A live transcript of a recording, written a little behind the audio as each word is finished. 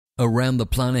around the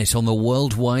planet on the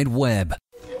World Wide Web.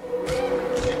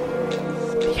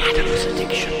 The Adams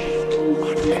Addiction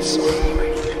on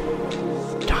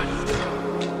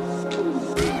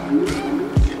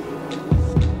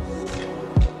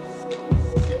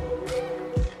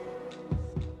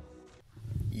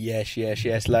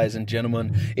Yes, ladies and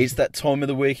gentlemen. It's that time of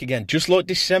the week again. Just like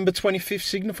December 25th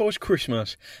signifies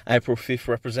Christmas, April 5th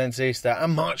represents Easter,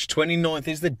 and March 29th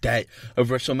is the date of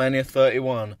WrestleMania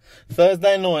 31.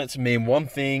 Thursday nights mean one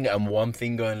thing and one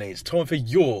thing only. It's time for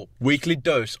your weekly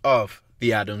dose of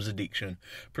The Adams Addiction.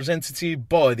 Presented to you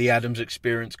by The Adams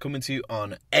Experience, coming to you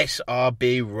on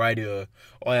SRB Radio.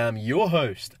 I am your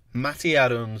host, Matty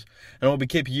Adams, and I'll be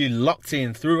keeping you locked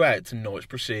in throughout tonight's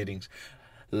proceedings.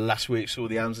 Last week saw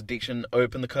The Adams Addiction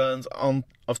open the curtains of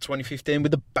 2015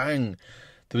 with a bang.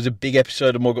 There was a big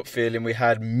episode of My Gut Feeling. We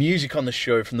had music on the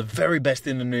show from the very best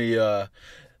in the new year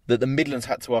that the Midlands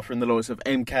had to offer in the likes of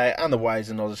MK and the Ways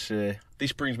and Odyssey.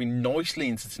 This brings me nicely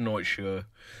into tonight's show.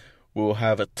 We'll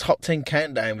have a top 10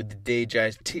 countdown with the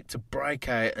DJs tipped to break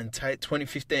out and take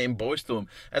 2015 by storm,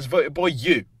 as voted by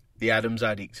you, the Adams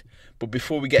Addict. But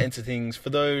before we get into things, for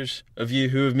those of you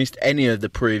who have missed any of the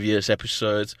previous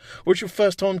episodes, or it's your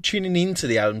first time tuning into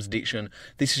the Adams Addiction,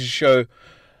 this is a show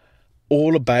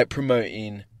all about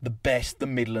promoting the best the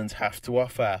Midlands have to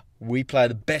offer. We play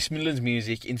the best Midlands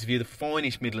music, interview the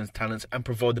finest Midlands talents, and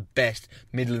provide the best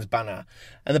Midlands banner.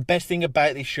 And the best thing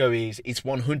about this show is it's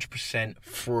 100%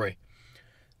 free.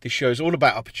 This show is all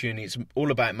about opportunity. It's all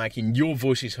about making your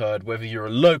voices heard, whether you're a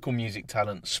local music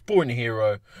talent, sporting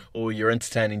hero, or you're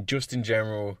entertaining just in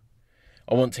general.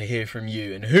 I want to hear from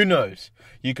you. And who knows,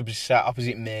 you could be sat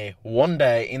opposite me one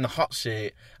day in the hot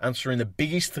seat, answering the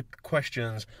biggest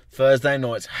questions Thursday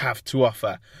nights have to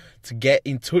offer. To get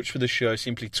in touch with the show,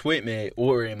 simply tweet me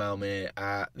or email me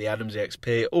at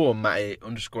theadamsexp or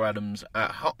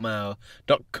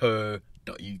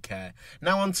matty_adams@hotmail.co.uk.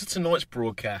 Now on to tonight's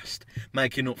broadcast.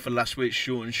 Making up for last week's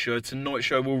shortened show, tonight's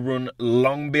show will run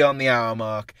long beyond the hour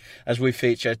mark as we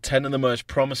feature 10 of the most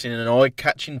promising and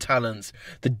eye-catching talents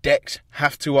the decks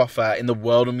have to offer in the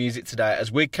world of music today,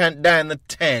 as we count down the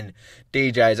 10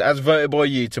 DJs as voted by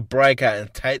you to break out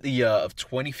and take the year of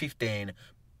 2015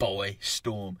 by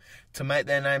storm, to make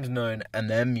their names known and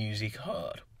their music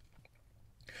heard.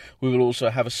 We will also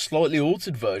have a slightly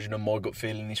altered version of My Gut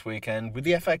Feeling this weekend. With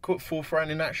the FA Cup 4th round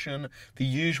in action, the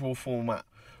usual format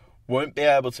won't be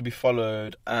able to be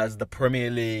followed as the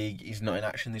Premier League is not in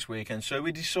action this weekend. So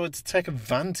we decided to take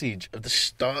advantage of the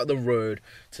start of the road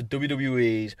to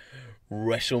WWE's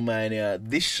WrestleMania.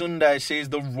 This Sunday sees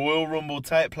the Royal Rumble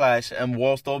take place, and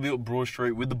whilst I'll be up Broad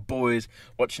Street with the boys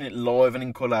watching it live and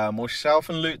in colour, myself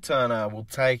and Luke Turner will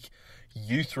take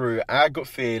you through our gut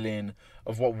feeling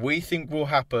of what we think will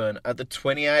happen at the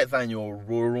 28th annual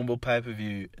Royal Rumble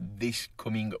pay-per-view this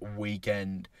coming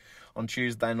weekend. On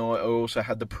Tuesday night, I also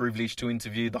had the privilege to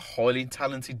interview the highly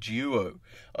talented duo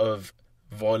of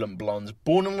Violent Blondes.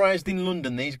 Born and raised in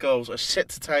London, these girls are set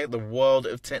to take the world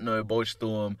of techno by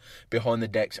storm behind the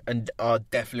decks and are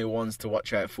definitely ones to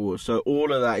watch out for. So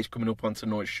all of that is coming up on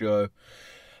tonight's show.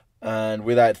 And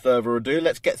without further ado,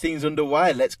 let's get things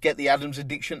underway. Let's get the Adams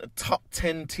Addiction top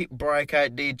 10 tip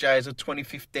breakout DJs of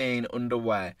 2015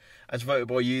 underway. As voted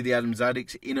by you, the Adams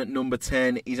Addicts, in at number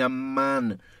 10 is a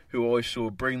man who I saw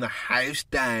bring the house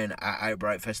down at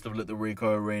Outbreak Festival at the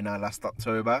Ricoh Arena last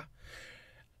October.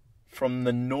 From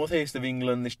the northeast of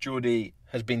England, this Geordie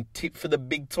has been tipped for the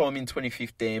big time in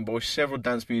 2015 by several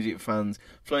dance music fans,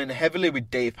 flowing heavily with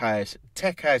deep house,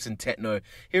 tech house and techno.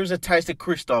 Here's a taste of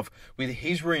Christoph with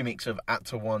his remix of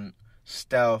Actor 1,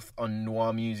 Stealth on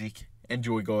Noir Music.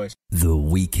 Enjoy, guys. The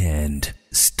weekend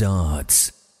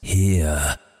starts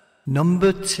here.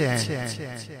 Number 10.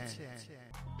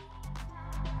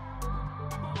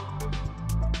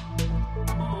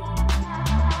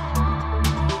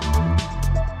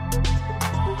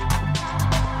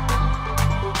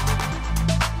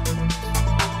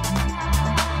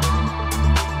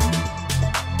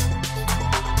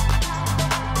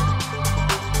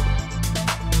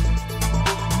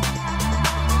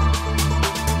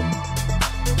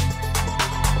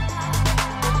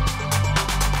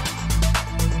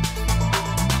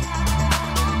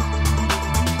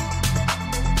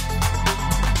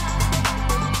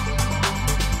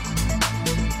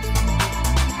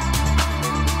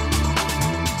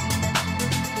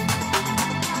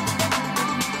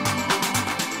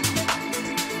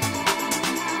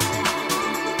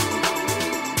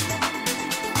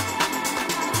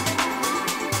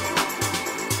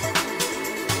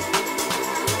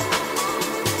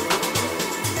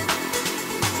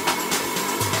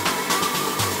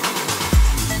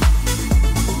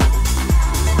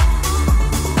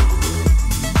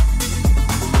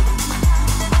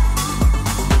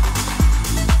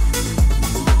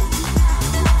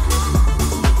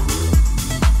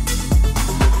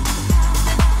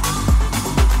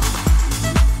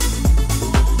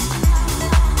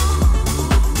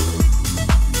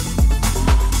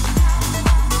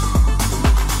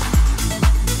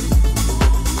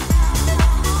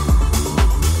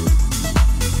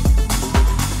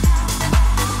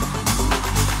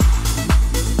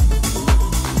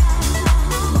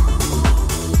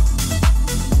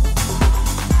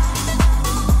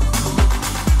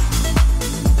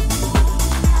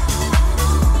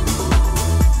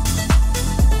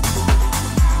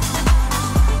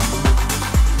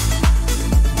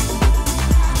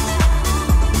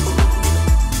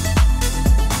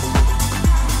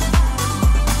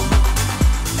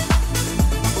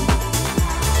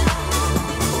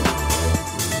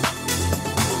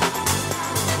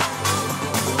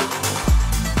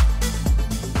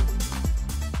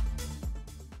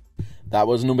 That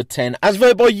was number 10, as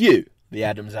voted by you, the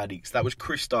Adams Addicts. That was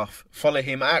Christoph. Follow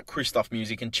him at Christoph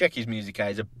Music and check his music out.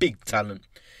 He's a big talent.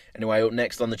 Anyway, up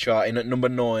next on the chart, in at number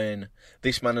 9,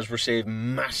 this man has received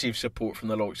massive support from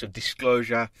the likes of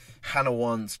Disclosure, Hannah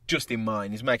Wants, Justin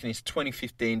Mine. He's making his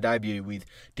 2015 debut with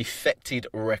Defected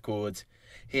Records.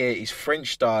 Here is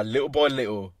French star Little by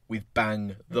Little with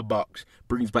Bang the Box.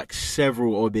 Brings back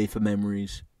several IB for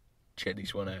memories. Check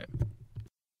this one out.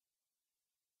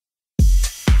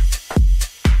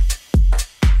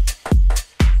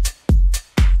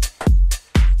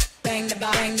 Bang the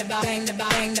box, bang the box, bang the box,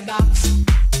 bang the box.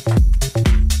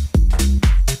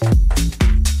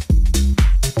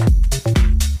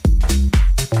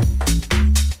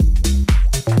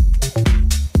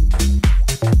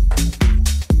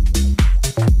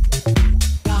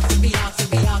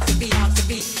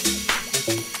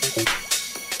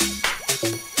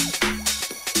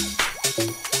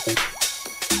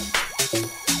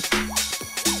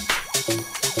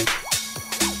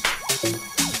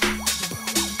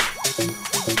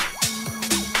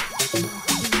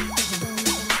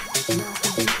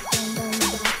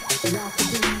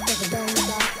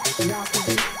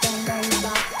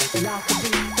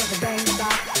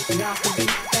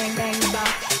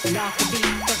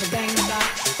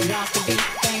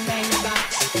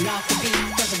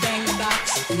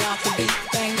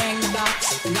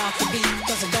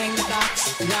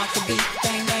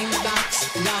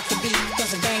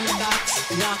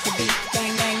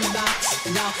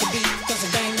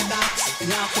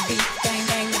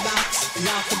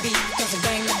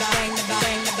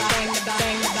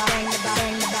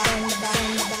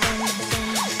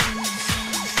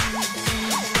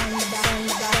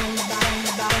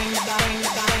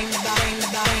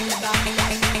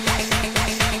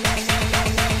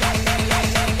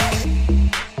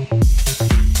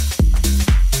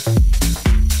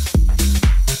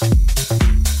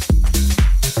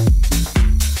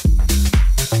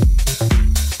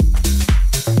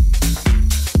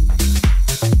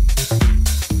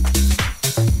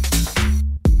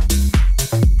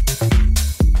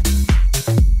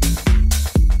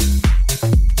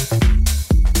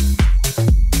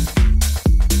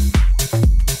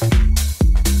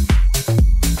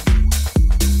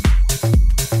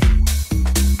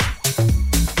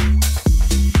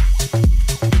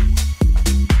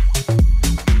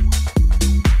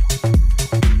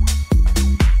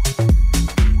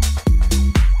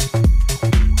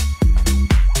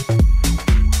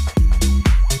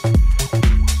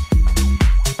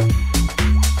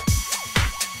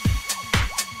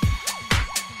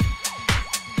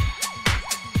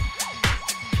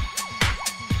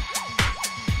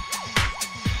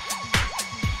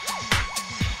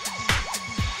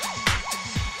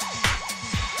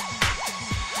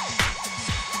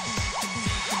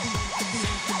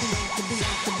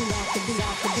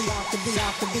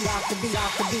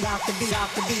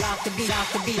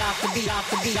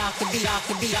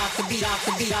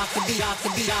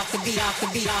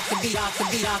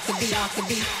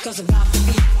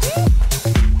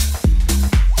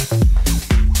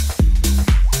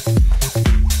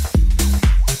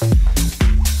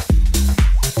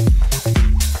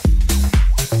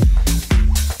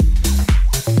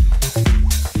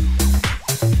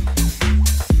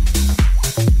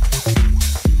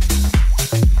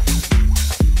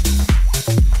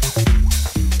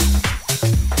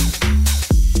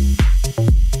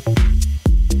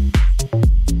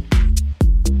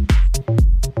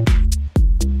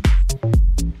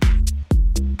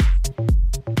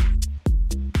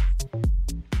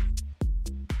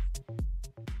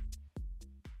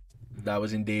 That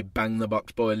was indeed Bang the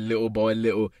Box by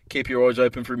Little. Keep your eyes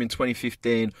open for him in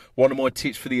 2015. One of my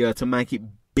tips for the year to make it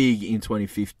big in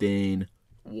 2015.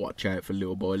 Watch out for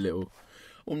Little by Little.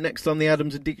 Well, next on the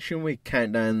Adams Addiction, we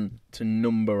count down to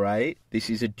number 8. This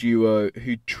is a duo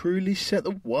who truly set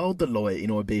the world alight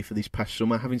in IB for this past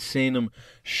summer. Having seen them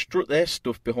strut their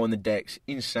stuff behind the decks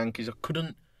in Sankey's, I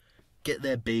couldn't get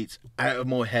their beats out of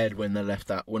my head when I left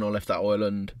that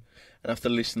island. And after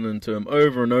listening to them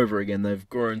over and over again, they've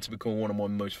grown to become one of my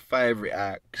most favourite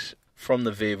acts from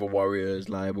the Viva Warriors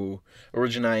label,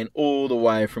 originating all the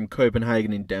way from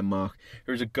Copenhagen in Denmark.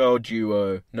 Here's a girl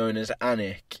duo known as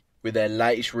Anik with their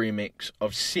latest remix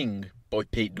of Sing by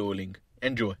Pete Dorling.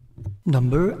 Enjoy.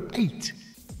 Number 8.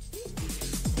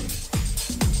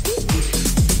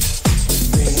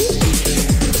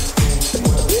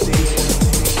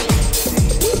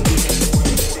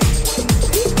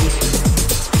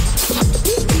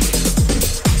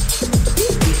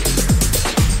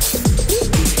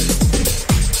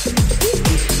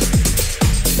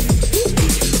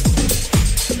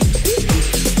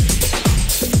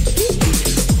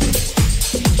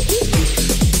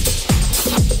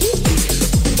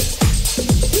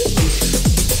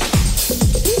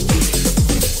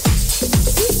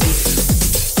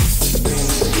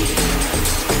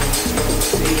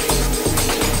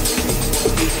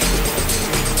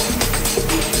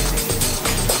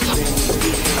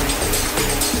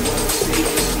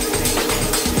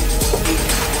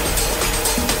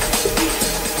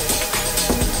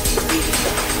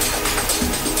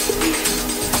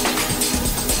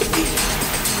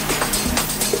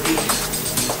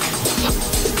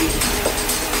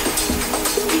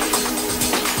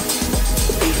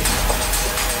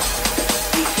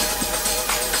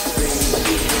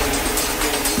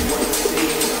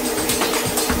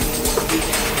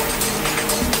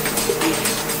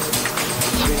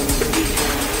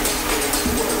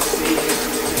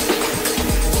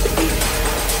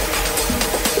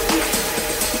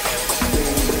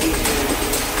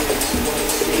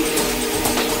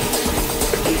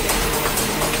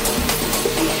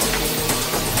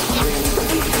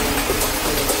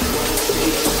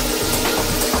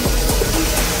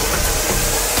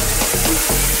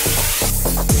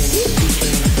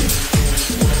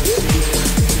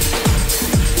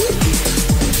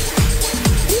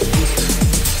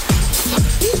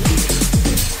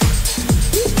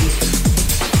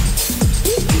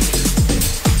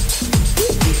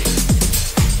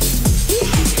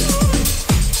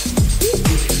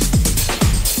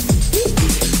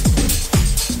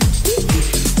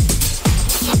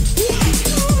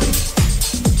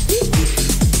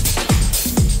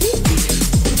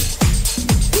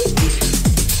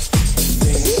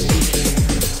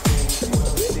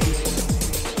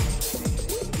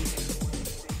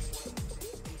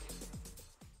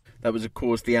 That was, of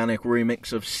course, the Anek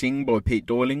remix of Sing by Pete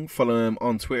Doyling. Follow him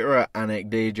on Twitter at Anek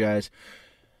DJs.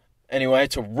 Anyway,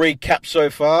 to recap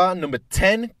so far, number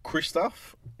 10,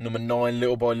 Christoph. Number 9,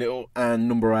 Little by Little. And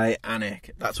number 8, Anek.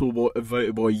 That's all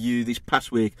voted by you this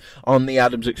past week on the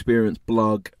Adams Experience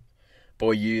blog.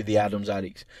 By you, the Adams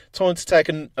Addicts. Time to take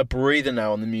a breather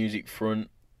now on the music front.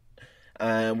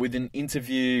 With an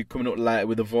interview coming up later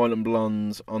with the Violent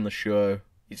Blondes on the show.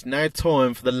 It's now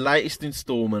time for the latest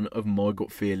instalment of My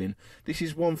Gut Feeling. This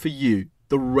is one for you,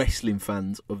 the wrestling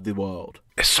fans of the world.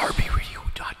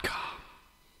 srbradio.com.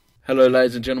 Hello,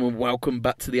 ladies and gentlemen. Welcome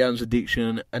back to the Adams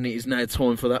Addiction. And it is now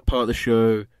time for that part of the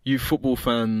show. You football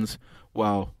fans,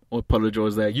 well, I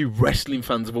apologise there. You wrestling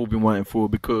fans have all been waiting for,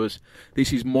 because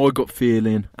this is My Gut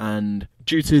Feeling, and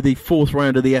due to the 4th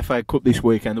round of the FA Cup this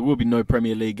weekend, there will be no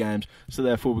Premier League games, so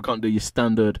therefore we can't do your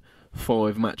standard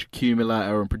 5-match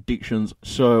accumulator and predictions.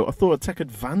 So I thought I'd take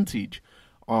advantage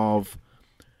of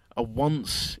a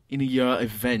once-in-a-year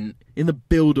event in the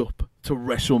build-up to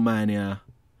WrestleMania.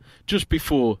 Just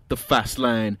before the Fast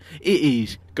Lane, it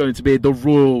is going to be the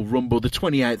Royal Rumble, the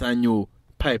 28th annual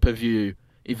pay-per-view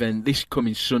event this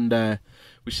coming Sunday.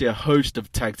 We see a host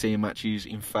of tag team matches.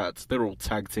 In fact, they're all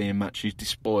tag team matches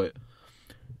despite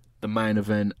the main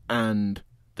event and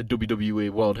the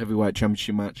WWE World Heavyweight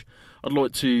Championship match. I'd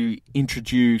like to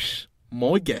introduce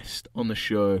my guest on the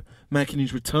show, making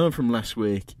his return from last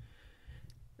week,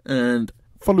 and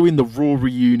following the Raw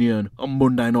reunion on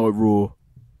Monday Night Raw,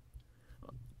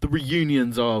 the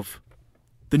reunions of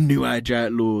the New Age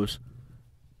Outlaws,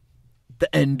 the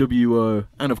NWO,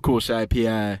 and of course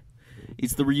APA.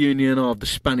 It's the reunion of the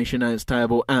Spanish announce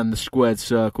table and the Squared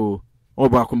Circle.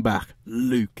 Welcome back,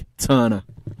 Luke Turner.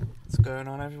 What's going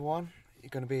on, everyone? You're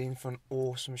going to be in for an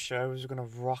awesome show. We're going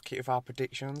to rock it with our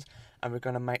predictions, and we're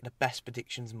going to make the best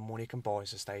predictions money can buy,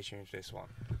 so stay tuned for this one.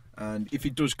 And if he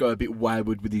does go a bit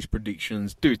wayward with his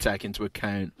predictions, do take into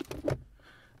account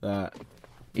that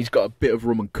he's got a bit of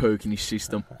rum and coke in his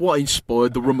system. What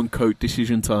inspired the rum and coke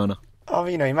decision, Turner? Oh,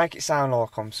 you make it sound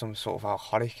like I'm some sort of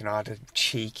alcoholic, I had a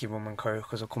cheeky rum and coke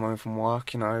because I come home from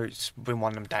work, it's been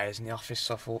one of them days in the office,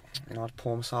 so I thought, I'd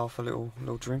pour myself a little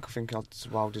drink. I think it's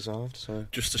well deserved, so.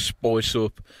 Just to spice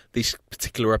up this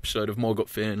particular episode of My Gut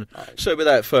Feeling. So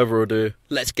without further ado,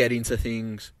 let's get into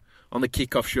things. On the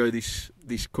kick-off show this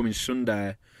coming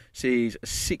Sunday, sees a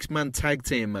 6-man tag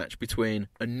team match between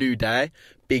A New Day,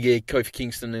 Big E, Kofi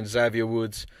Kingston and Xavier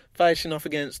Woods, facing off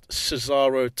against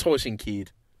Cesaro, Tyson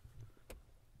Kidd.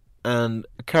 And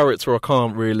a character I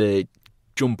can't really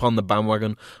jump on the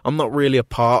bandwagon. I'm not really a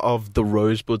part of the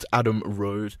Rosebuds, Adam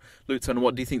Rose. Luke Turner,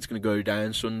 what do you think is going to go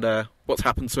down Sunday? What's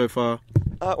happened so far?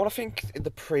 Well, I think in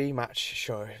the pre-match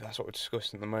show, that's what we're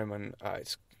discussing at the moment,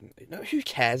 it's who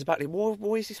cares about it?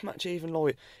 Why is this match even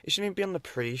like? It shouldn't even be on the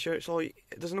pre-show. It's like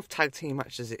there's enough tag team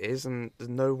matches as it is, and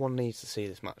no one needs to see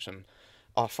this match. And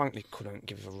I frankly couldn't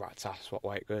give a rat's ass what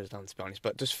way it goes down, to be honest.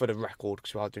 But just for the record,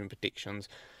 because we are doing predictions,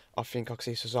 I think I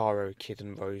can see Cesaro, Kidd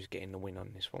and Rose getting the win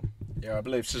on this one. Yeah, I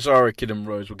believe Cesaro, Kidd and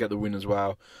Rose will get the win as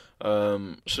well.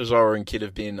 Cesaro and Kidd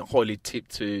have been highly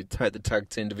tipped to take the tag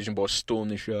team division by storm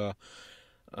this year.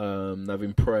 They've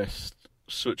impressed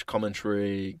such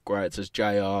commentary greats as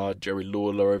JR, Jerry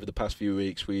Lawler over the past few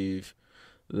weeks with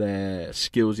their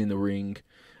skills in the ring.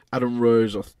 Adam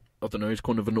Rose, I don't know, he's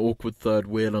kind of an awkward third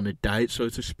wheel on a date, so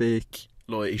to speak.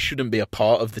 Like, he shouldn't be a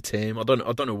part of the team. I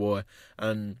don't know why.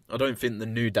 And I don't think the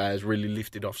New Day has really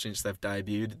lifted off since they've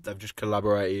debuted. They've just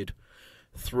collaborated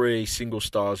 3 single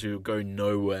stars who go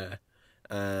nowhere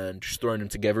and just throwing them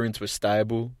together into a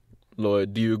stable.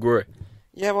 Like, do you agree?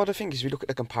 Yeah, well, the thing is, we look at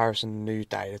the comparison New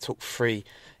Day, they took 3,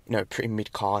 pretty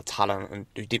mid-card talent and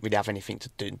who didn't really have anything to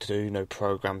do, no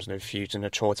programmes, no feuds, and they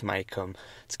tried to make them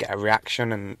to get a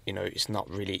reaction, and, it's not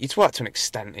really, it's worked to an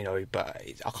extent, but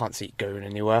I can't see it going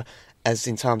anywhere. As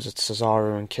in terms of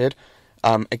Cesaro and Kidd,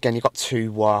 again, you've got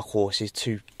 2 workhorses,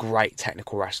 2 great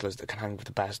technical wrestlers that can hang with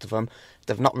the best of them.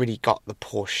 They've not really got the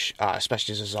push,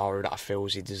 especially Cesaro, that I feel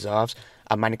he deserves,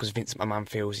 mainly because Vince McMahon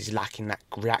feels he's lacking that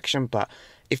reaction, but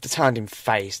if they turned him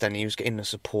face, then he was getting the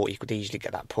support, he could easily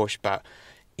get that push, but,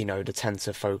 they tend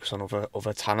to focus on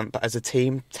other talent. But as a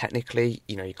team, technically,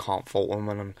 you can't fault them,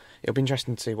 and it'll be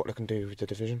interesting to see what they can do with the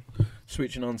division.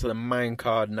 Switching on to the main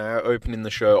card now, opening the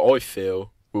show, I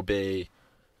feel, will be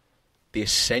the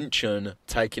Ascension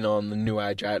taking on the New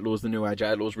Age Outlaws. The New Age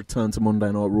Outlaws return to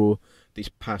Monday Night Raw this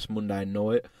past Monday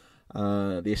night.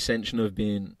 The Ascension have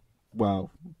been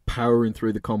powering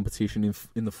through the competition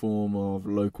in the form of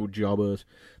local jobbers.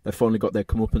 They finally got their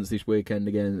comeuppance this weekend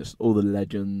against all the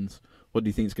legends. What do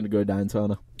you think is going to go down,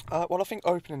 Turner? Well, I think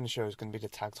opening the show is going to be the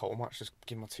tag title match. Just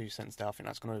give my 2 cents there. I think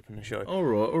that's going to open the show. All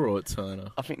right, Turner.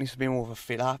 I think this will be more of a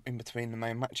filler in between the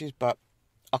main matches, but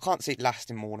I can't see it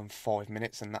lasting more than 5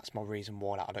 minutes, and that's my reason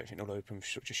why I don't think it'll open for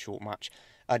such a short match.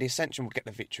 The Ascension will get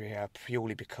the victory here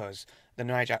purely because the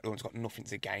New Age Outlaws got nothing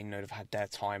to gain. They've had their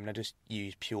time, and they just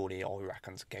used purely, I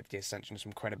reckon, to give the Ascension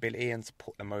some credibility and to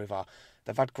put them over.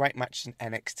 They've had great matches in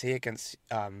NXT against,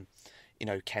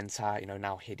 Kenta,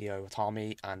 now Hideo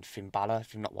Itami and Finn Balor.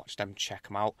 If you've not watched them, check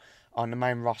them out. On the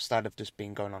main roster, they've just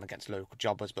been going on against local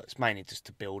jobbers, but it's mainly just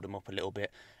to build them up a little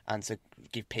bit and to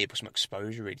give people some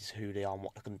exposure really to who they are and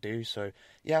what they can do. So,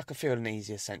 yeah, I could feel an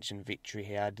easy Ascension victory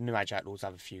here. The New Age Outlaws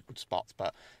have a few good spots,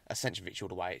 but Ascension victory all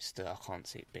the way, I can't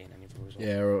see it being any of the result.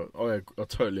 Yeah, I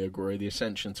totally agree. The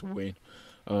Ascension to win.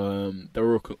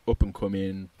 They're up and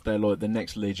coming. They're like the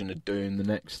next Legion of Doom, the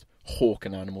next Hawk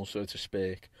and Animal, so to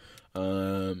speak.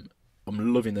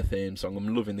 I'm loving the theme song.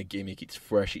 I'm loving the gimmick. It's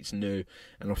fresh. It's new,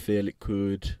 and I feel it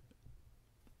could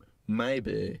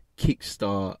maybe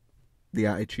kickstart the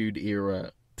Attitude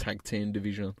Era tag team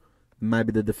division.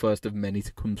 Maybe they're the first of many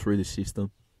to come through the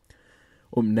system.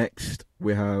 Up next,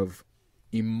 we have,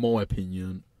 in my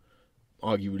opinion,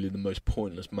 arguably the most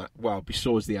pointless match. Well,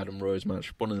 besides the Adam Rose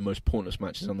match, one of the most pointless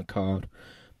matches on the card.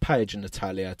 Paige and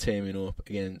Natalya teaming up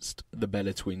against the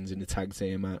Bella Twins in a tag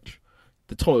team match.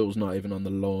 The title's not even on the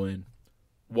line.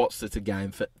 What's there to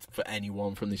gain for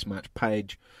anyone from this match?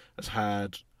 Paige has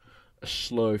had a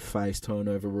slow face turn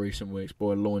over recent weeks by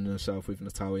aligning herself with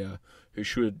Natalya, who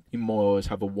should, in my eyes,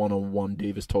 have a one-on-one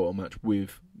Divas title match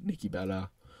with Nikki Bella.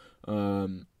 I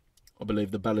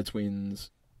believe the Bella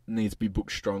Twins need to be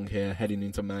booked strong here, heading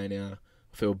into Mania.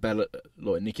 I feel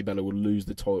Nikki Bella will lose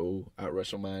the title at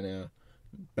WrestleMania.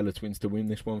 Bella Twins to win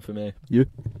this one for me. You?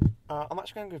 I'm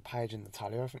actually going to go with Paige and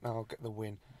Natalya. I think they'll get the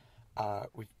win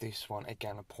with this one.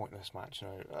 Again, a pointless match.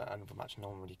 Another match no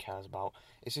one really cares about.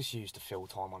 It's just used to fill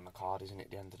time on the card, isn't it,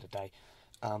 at the end of the day?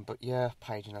 But yeah,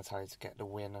 Paige and Natalya to get the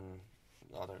win, and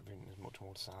I don't think there's much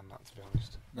more to say on that, to be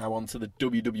honest. Now on to the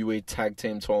WWE Tag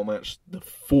Team title match, the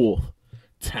 4th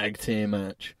tag team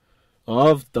match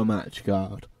of the match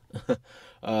card.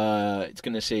 It's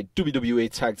going to say WWE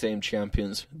Tag Team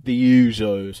Champions, the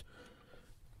Usos.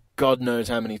 God knows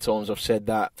how many times I've said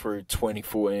that through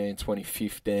 2014,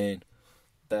 2015.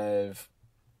 They've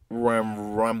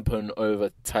ran rampant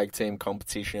over tag team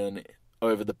competition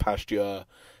over the past year.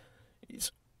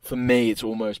 For me, it's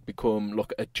almost become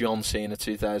like a John Cena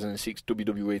 2006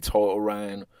 WWE title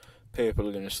reign. People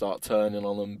are going to start turning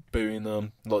on them, booing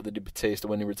them, like they did Batista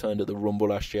when he returned at the Rumble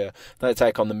last year. They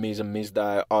take on the Miz and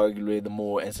Mizdow, arguably the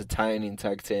more entertaining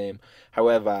tag team.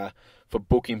 However, for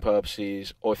booking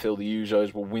purposes, I feel the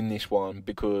Usos will win this one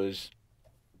because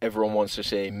everyone wants to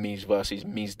see Miz versus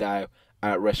Mizdow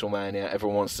at WrestleMania.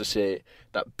 Everyone wants to see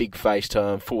that big face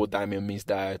turn for Damien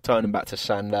Mizdow, turn him back to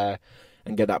Sandow,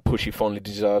 and get that push he finally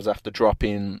deserves after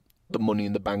dropping the Money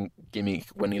in the Bank gimmick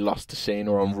when he lost to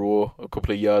Cena on Raw a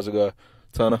couple of years ago.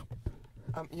 Turner?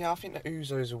 Yeah, I think the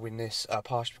Usos will win this,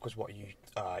 partially because what you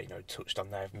touched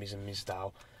on there with Miz and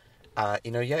Mizdow.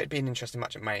 It'd be an interesting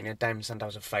match at Mania. Damien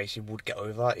Sandow's a face he would get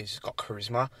over. He's got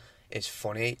charisma. It's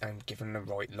funny, and given the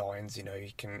right lines,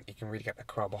 he can really get the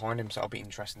crowd behind him. So it'll be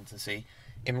interesting to see.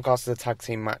 In regards to the tag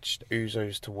team match, the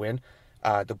Usos to win.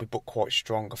 They'll be booked quite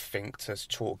strong, I think, to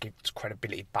sort of give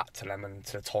credibility back to them and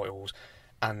to the titles.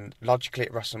 And logically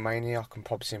at WrestleMania, I can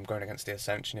probably see him going against the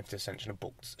Ascension if the Ascension are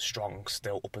booked strong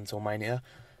still up until Mania.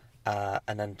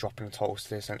 And then dropping the titles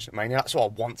to the Ascension at Mania. That's what I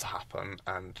want to happen.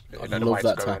 And the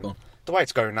way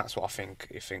it's going, that's what I think.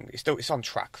 It's on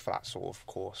track for that sort of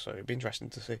course. So it'd be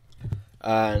interesting to see.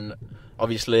 And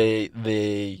obviously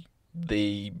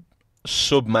the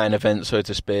sub-main event, so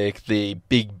to speak, the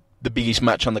biggest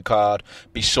match on the card,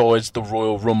 besides the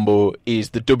Royal Rumble,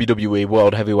 is the WWE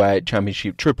World Heavyweight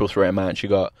Championship Triple Threat match. You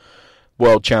got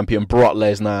World Champion Brock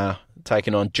Lesnar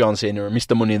taking on John Cena and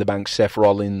Mr. Money in the Bank Seth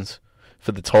Rollins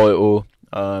for the title.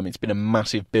 It's been a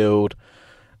massive build.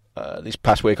 This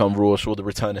past week on Raw saw the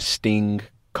return of Sting,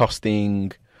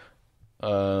 costing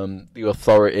the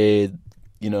Authority,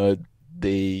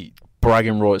 the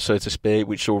bragging rights, so to speak,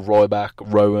 which saw Ryback,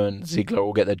 Rowan, Ziggler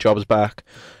all get their jobs back.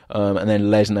 And then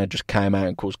Lesnar just came out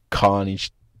and caused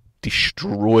carnage,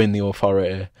 destroying the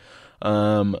Authority.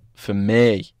 For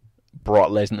me, Brock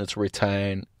Lesnar to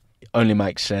retain only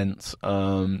makes sense.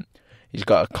 He's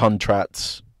got a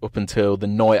contract up until the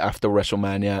night after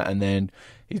WrestleMania, and then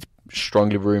he's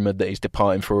strongly rumoured that he's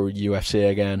departing for UFC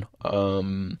again.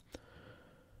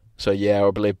 So yeah,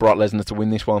 I believe Brock Lesnar to win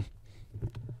this one.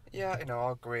 Yeah,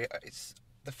 I agree. It's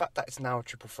the fact that it's now a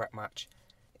triple threat match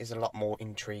is a lot more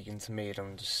intriguing to me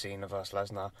than just Cena versus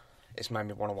Lesnar. It's made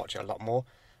me want to watch it a lot more.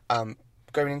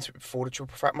 Going into it before the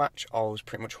triple threat match, I was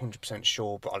pretty much 100%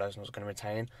 sure Brock Lesnar was going to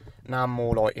retain. Now I'm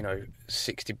more like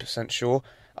 60% sure.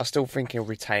 I still think he'll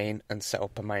retain and set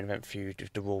up a main event feud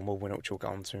with the Raw Rumble winner, which we'll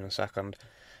get on to in a second.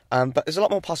 But there's a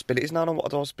lot more possibilities now than what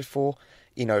there was before.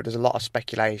 There's a lot of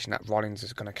speculation that Rollins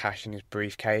is going to cash in his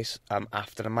briefcase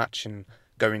after the match and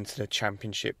go into the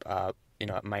championship,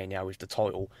 at Mania with the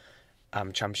title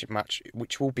championship match,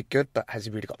 which will be good, but has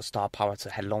he really got the star power to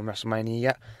headline WrestleMania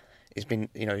yet? He's been,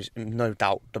 he's no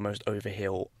doubt the most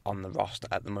overhill on the roster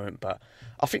at the moment, but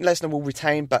I think Lesnar will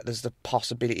retain, but there's the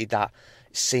possibility that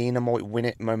Cena might win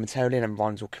it momentarily and then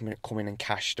Rollins will come in and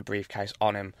cash the briefcase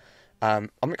on him. I'm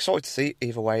excited to see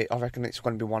either way. I reckon it's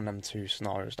going to be one of them two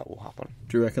scenarios that will happen.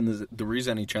 Do you reckon there is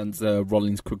any chance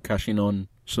Rollins could cash in on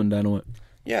Sunday night?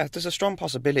 Yeah, there's a strong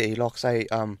possibility. Like I say,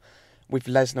 with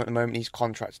Lesnar at the moment, he's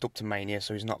contracted up to Mania,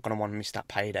 so he's not going to want to miss that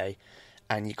payday.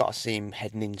 And you've got to see him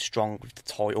heading in strong with the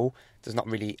title. There's not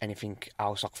really anything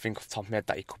else I can think off the top of my head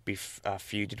that he could be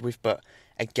feuded with. But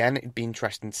again, it'd be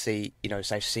interesting to see,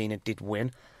 say if Cena did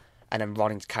win, and then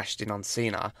Rollins cashed in on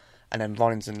Cena, and then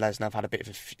Rollins and Lesnar have had a bit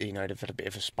of they've had a bit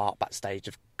of a spark backstage,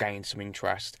 have gained some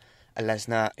interest. And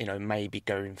Lesnar, maybe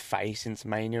going face into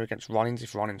Mania against Rollins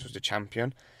if Rollins was the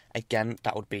champion. Again,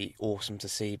 that would be awesome to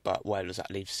see, but where does that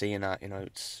leave Cena?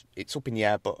 It's up in the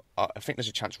air, but I think there's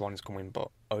a chance Rollins can win, but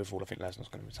overall I think Lesnar's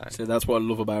going to retain. So that's what I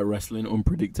love about wrestling,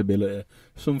 unpredictability.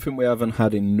 Something we haven't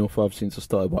had enough of since I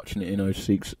started watching it in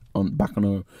 06, back on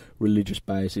a religious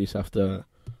basis after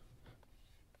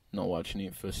not watching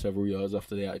it for several years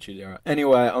after the Attitude Era.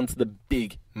 Anyway, on to the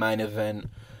big main event,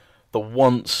 the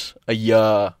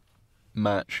once-a-year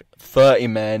match. 30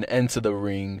 men enter the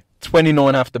ring.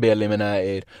 29 have to be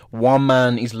eliminated. One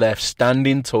man is left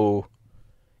standing tall.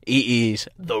 It is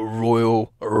the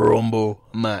Royal Rumble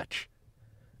match.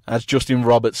 As Justin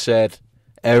Roberts said,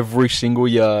 every single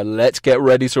year, let's get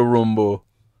ready to rumble.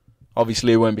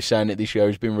 Obviously, he won't be saying it this year.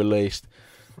 It's been released.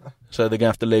 So they're going to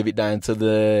have to leave it down to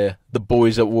the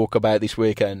boys that walk about this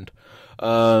weekend.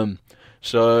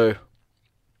 So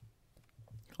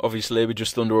obviously, we're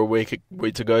just under a week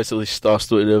to go till this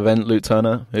star-studded event. Luke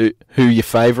Turner, who are your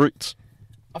favourites?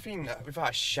 I think,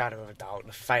 without a shadow of a doubt,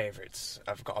 the favourites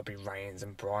have got to be Reigns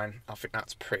and Bryan. I think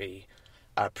that's pretty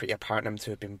apparent. Them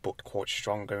two have been booked quite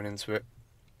strong going into it.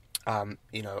 I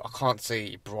can't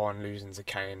see Bryan losing to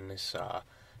Kane this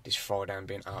Friday and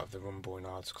being out of the Rumble. I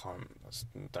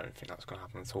don't think that's going to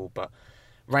happen at all. But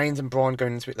Reigns and Bryan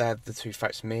going into it, they're the two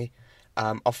favourites for me.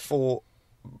 I thought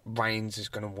Reigns is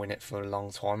going to win it for a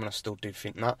long time, and I still do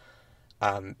think that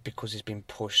because he's been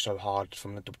pushed so hard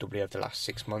from the WWE over the last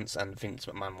 6 months, and Vince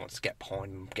McMahon wants to get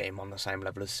behind him, get him on the same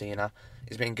level as Cena.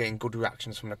 He's been getting good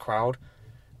reactions from the crowd.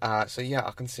 So yeah,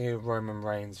 I can see a Roman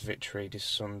Reigns victory this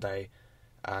Sunday,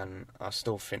 and I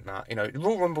still think that the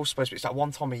Royal Rumble's supposed to be, it's that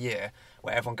one time a year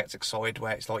where everyone gets excited,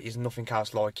 where it's like there's nothing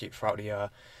else like it throughout the year.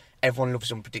 Everyone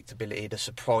loves unpredictability, the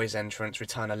surprise entrance,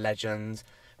 return of legends,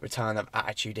 return of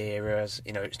Attitude Eras.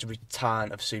 It's the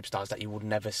return of superstars that you would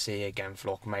never see again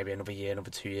for like maybe another year,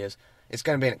 another 2 years. It's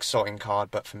going to be an exciting card,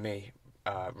 but for me,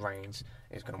 Reigns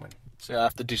is going to win. So I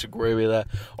have to disagree with that.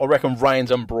 I reckon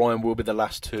Reigns and Bryan will be the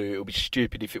last two. It would be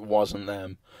stupid if it wasn't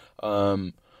them.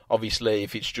 Obviously,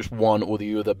 if it's just one or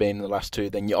the other being the last two,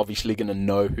 then you're obviously going to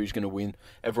know who's going to win.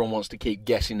 Everyone wants to keep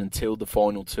guessing until the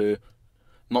final two.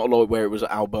 Not like where it was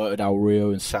Alberto Del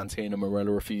Rio and Santino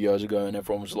Marella a few years ago, and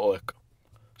everyone was like,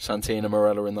 Santino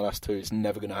Marella in the last two, it's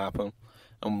never going to happen.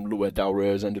 And look where Del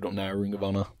Rio's ended up now, Ring of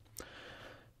Honor.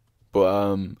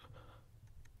 But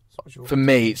for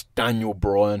me, it's Daniel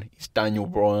Bryan. It's Daniel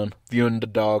Bryan, the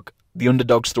underdog. The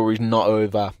underdog story's not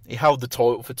over. He held the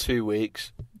title for 2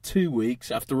 weeks. 2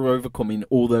 weeks after overcoming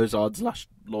all those odds last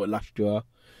year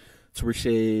to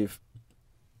receive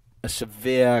a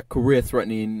severe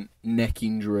career-threatening neck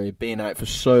injury, being out for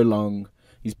so long.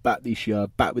 He's back this year,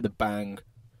 back with a bang.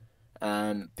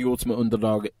 And the ultimate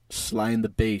underdog slaying the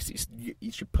beast. It's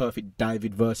your perfect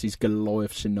David versus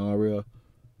Goliath scenario.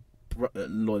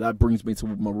 That brings me to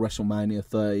my WrestleMania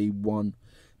 31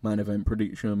 main event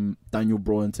prediction. Daniel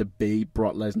Bryan to beat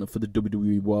Brock Lesnar for the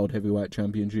WWE World Heavyweight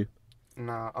Championship.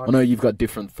 Nah, I know you've got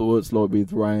different thoughts, like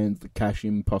with Reigns, the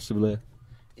cash-in possibly.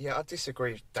 Yeah, I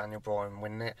disagree with Daniel Bryan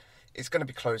winning it. It's going to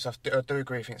be close. I do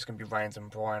agree. I think it's going to be Reigns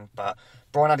and Bryan. But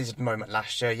Bryan had his moment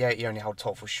last year. Yeah, he only held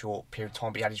title for a short period of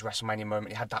time, but he had his WrestleMania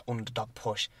moment. He had that underdog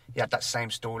push. He had that same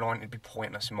storyline. It'd be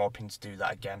pointless, in my opinion, to do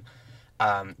that again.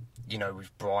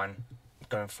 With Bryan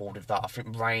going forward with that, I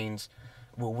think Reigns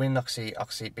will win. I can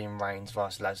see it being Reigns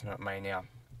versus Lesnar at Mania.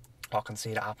 but I can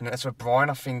see that happening. As for Brian,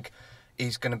 I think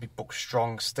he's going to be booked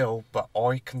strong still, but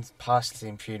I can personally see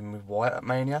him feuding with Wyatt at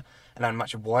Mania. And then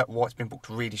match with Wyatt. Wyatt's been booked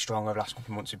really strong over the last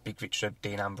couple of months with Big Richard,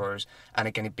 Dean Ambrose, and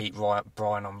again he beat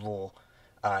Brian on Raw,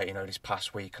 this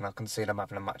past week, and I can see them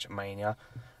having a match at Mania.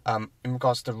 In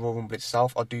regards to the Royal Rumble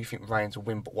itself, I do think Reigns will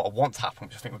win, but what I want to happen,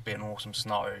 which I think would be an awesome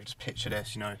scenario, just picture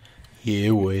this,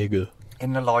 Here we go.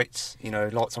 in the lights,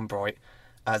 lights on bright,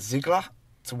 Ziggler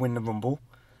to win the Rumble,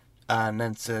 and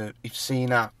then if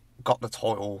Cena got the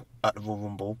title at the Royal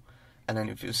Rumble, and then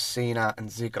if it was Cena and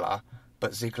Ziggler,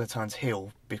 but Ziggler turns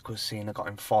heel because Cena got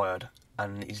him fired,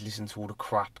 and he's listened to all the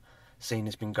crap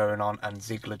Cena's been going on, and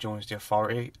Ziggler joins the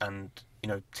Authority, and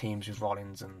teams with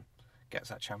Rollins and gets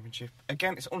that championship.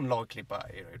 Again, it's unlikely, but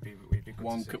it'd be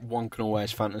good to see. One can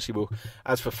always fantasy book.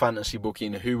 As for fantasy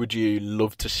booking, who would you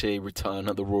love to see return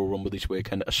at the Royal Rumble this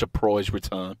weekend? A surprise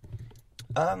return.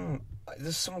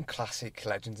 There's some classic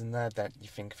legends in there that you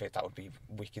think of it that would be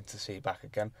wicked to see back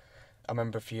again. I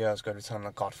remember a few years ago returning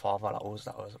the Godfather. That was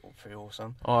pretty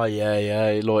awesome. Oh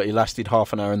yeah. Like he lasted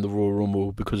half an hour in the Royal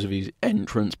Rumble because of his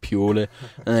entrance purely,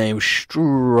 and then he was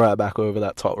straight back over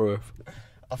that top rope.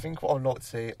 I think what I'd like to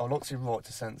see right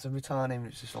to centre returning,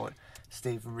 which is like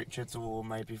Stephen Richards or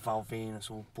maybe Val Venus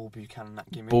or Bull Buchanan,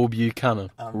 that gimmick. Bull Buchanan,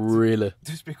 really?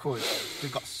 Just because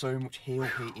they've got so much heel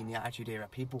heat in the Attitude Era,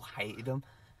 people hated them.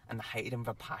 And they hated him with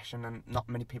a passion, and not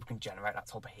many people can generate that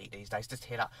type of heat these days. Just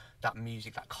hear that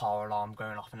music, that car alarm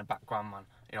going off in the background, man.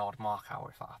 I'd mark out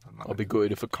if that happened. Man. I'd be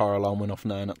gutted if a car alarm went off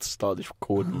now and had to start this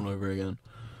recording all over again.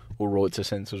 Or right to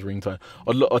Sensor's ringtone.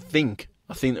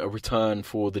 I think a return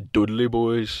for the Dudley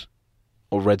Boys,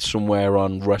 I read somewhere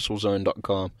on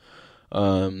WrestleZone.com,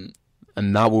 and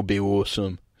that would be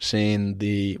awesome. Seeing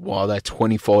they're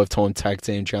 25-time tag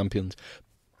team champions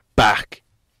back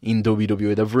in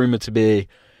WWE. They're rumoured to be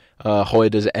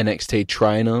hired as NXT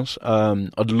trainers.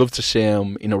 I'd love to see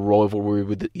them in a rivalry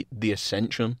with the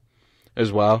Ascension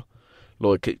as well.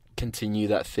 Like, continue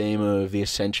that theme of the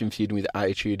Ascension feuding with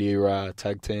Attitude Era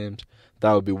tag teams.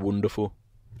 That would be wonderful.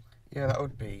 Yeah, that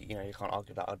would be, you can't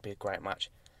argue that would be a great match.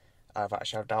 I've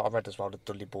read as well the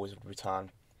Dudley Boys would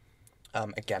return.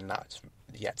 Again, that's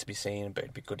yet to be seen, but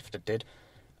it'd be good if they did.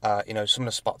 Some of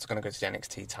the spots are going to go to the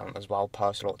NXT talent as well.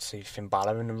 Personally, I'd like to see Finn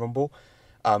Balor in the Rumble.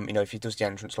 If he does the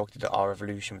entrance like he did at our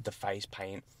Revolution with the face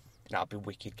paint, that'd be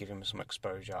wicked, give him some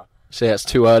exposure. See, that's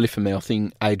too early for me. I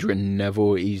think Adrian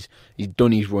Neville, he's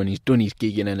done his run, he's done his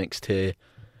gig in NXT,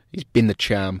 he's been the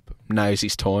champ, now's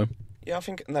his time. Yeah, I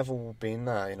think Neville will be in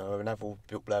there, Neville will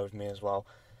be up there with me as well.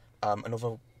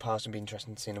 Another person would be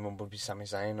interesting to see in the Rumble would be Sami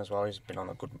Zayn as well. He's been on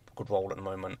a good roll at the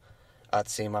moment. To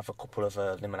see him have a couple of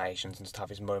eliminations and just have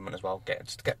his moment as well,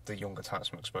 just to get the younger talent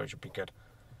some exposure would be good.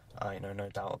 No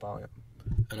doubt about it.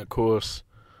 And of course,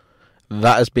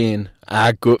 that has been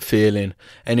our gut feeling.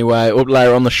 Anyway, up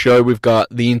later on the show, we've got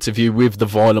the interview with the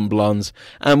Violent Blondes,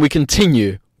 and we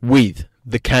continue with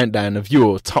the countdown of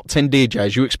your top 10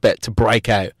 DJs you expect to break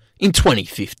out in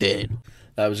 2015.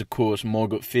 That was, of course, my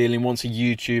gut feeling. Once a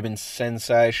YouTube and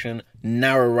sensation,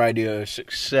 narrow radio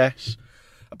success.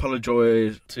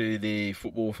 Apologise to the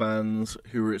football fans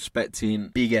who were expecting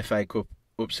big FA Cup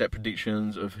upset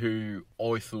predictions of who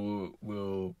I thought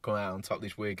will come out on top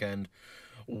this weekend.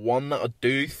 One that I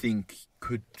do think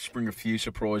could spring a few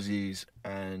surprises,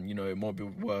 and it might be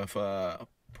worth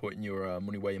putting your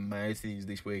money where your mouth is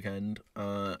this weekend.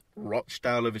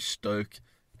 Rochdale over Stoke.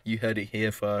 You heard it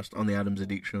here first on the Adams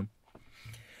Addiction.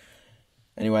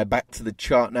 Anyway, back to the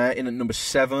chart now. In at number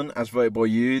 7, as voted by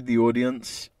you, the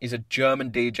audience, is a German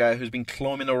DJ who's been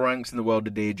climbing the ranks in the world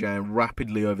of DJing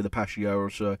rapidly over the past year or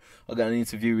so. I got an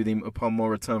interview with him upon my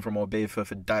return from Ibiza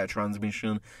for data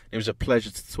transmission. It was a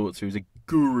pleasure to talk to. He's a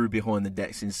guru behind the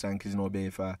decks in Sankers in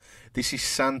Ibiza. This is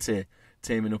Santi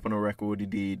teaming up on a record he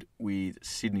did with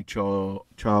Sydney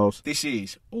Charles. This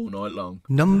is All Night Long.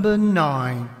 Number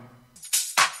 9.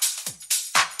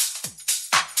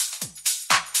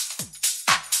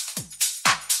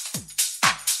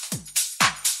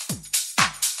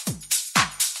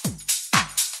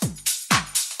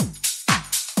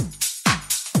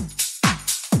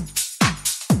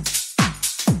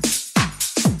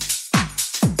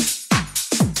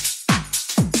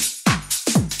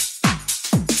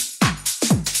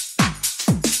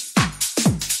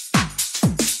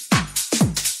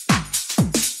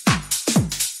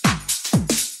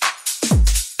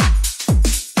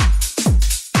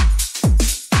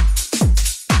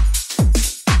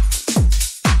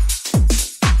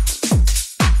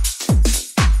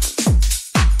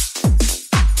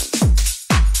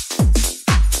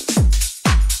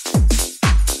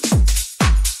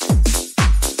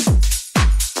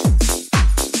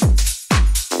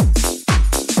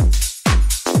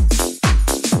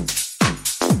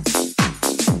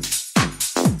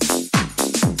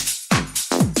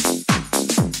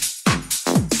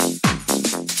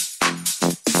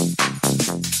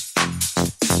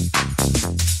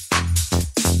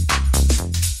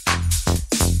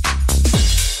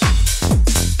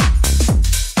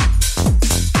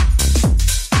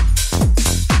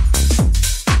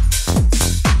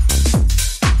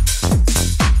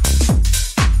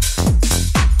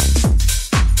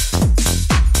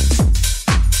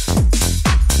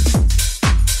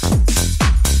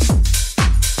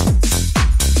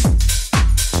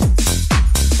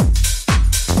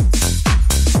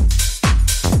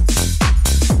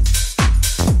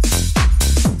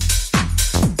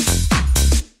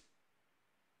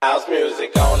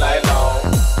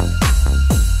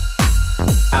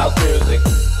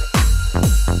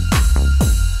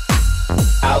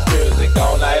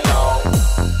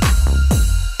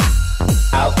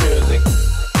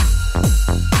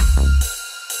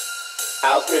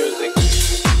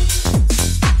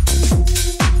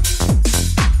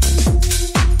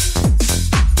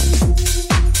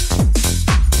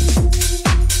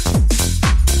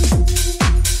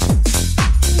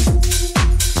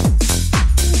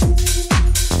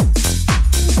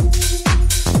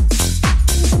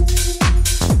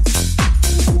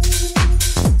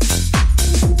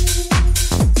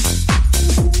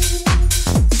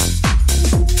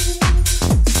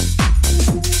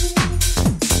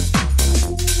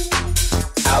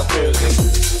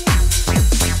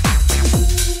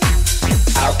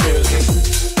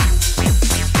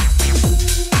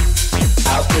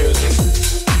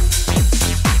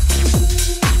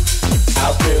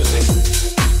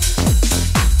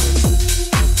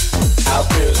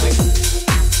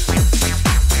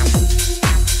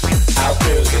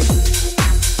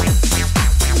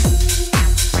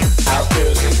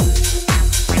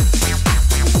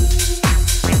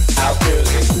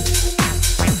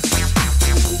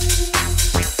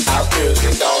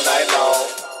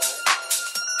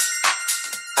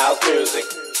 House music.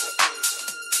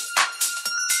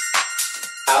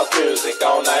 House music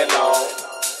all night long.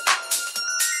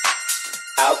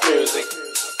 House music.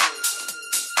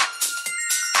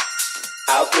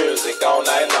 House music all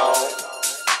night long.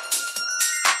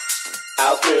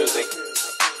 House music.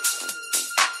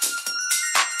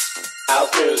 House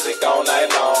music all night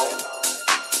long.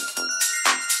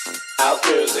 House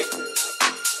music.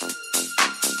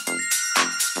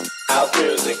 House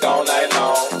music all night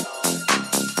long.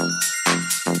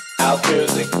 House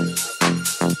music.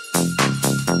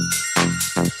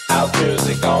 House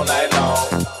music all night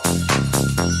long.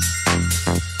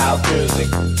 House music.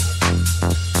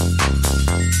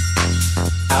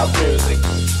 House music.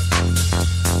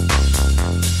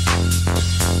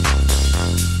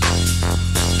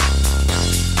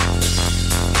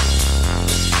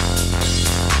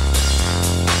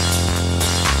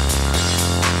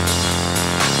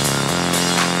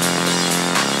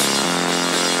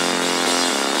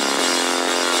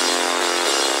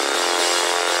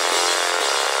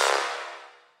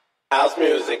 House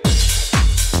music.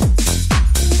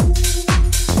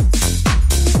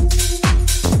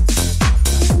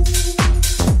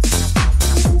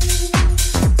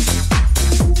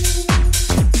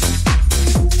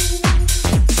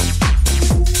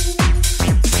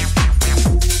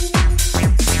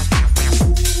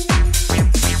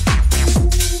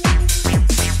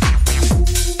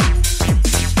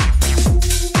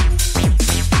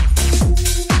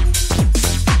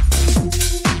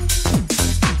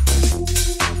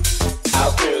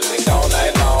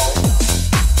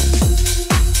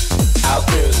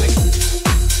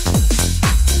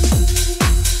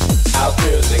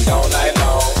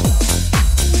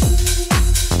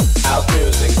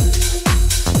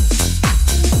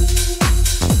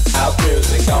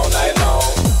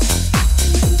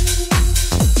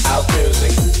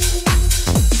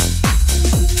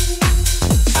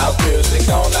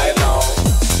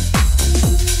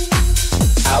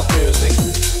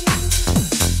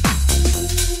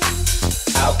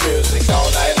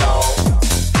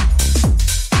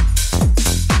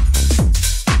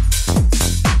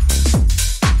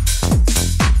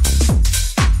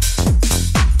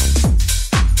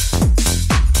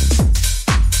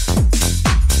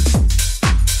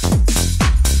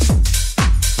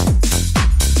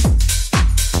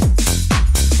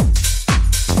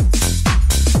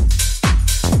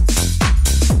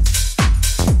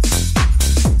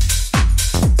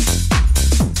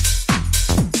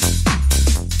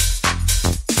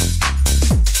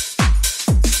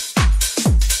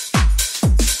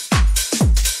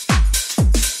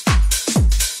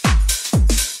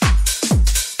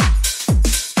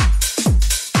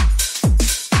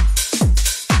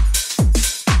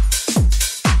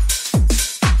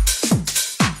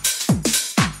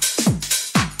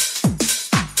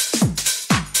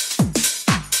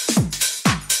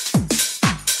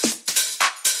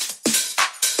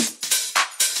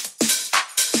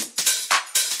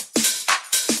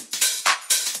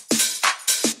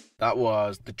 That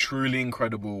was the truly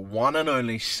incredible one and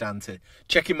only Santa.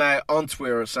 Check him out on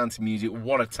Twitter at Santa Music.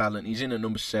 What a talent. He's in at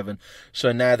number 7.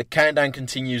 So now the countdown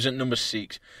continues at number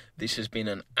 6. This has been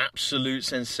an absolute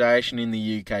sensation in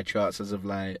the UK charts as of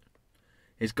late.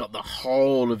 It's got the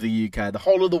whole of the UK, the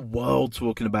whole of the world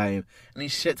talking about him. And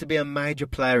he's set to be a major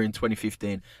player in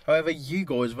 2015. However, you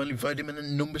guys have only voted him in at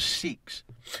number 6.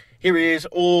 Here he is,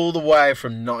 all the way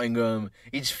from Nottingham.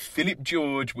 It's Philip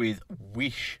George with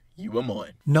Wish You Were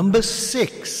Mine. Number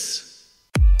 6.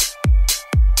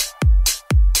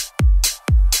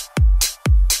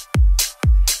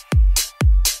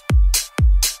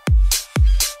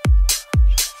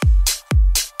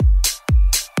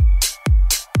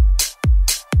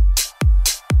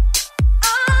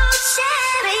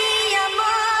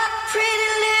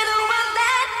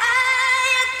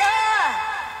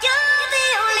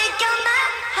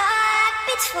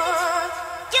 You're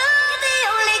the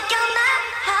only girl my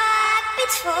heart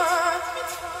beats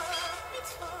for.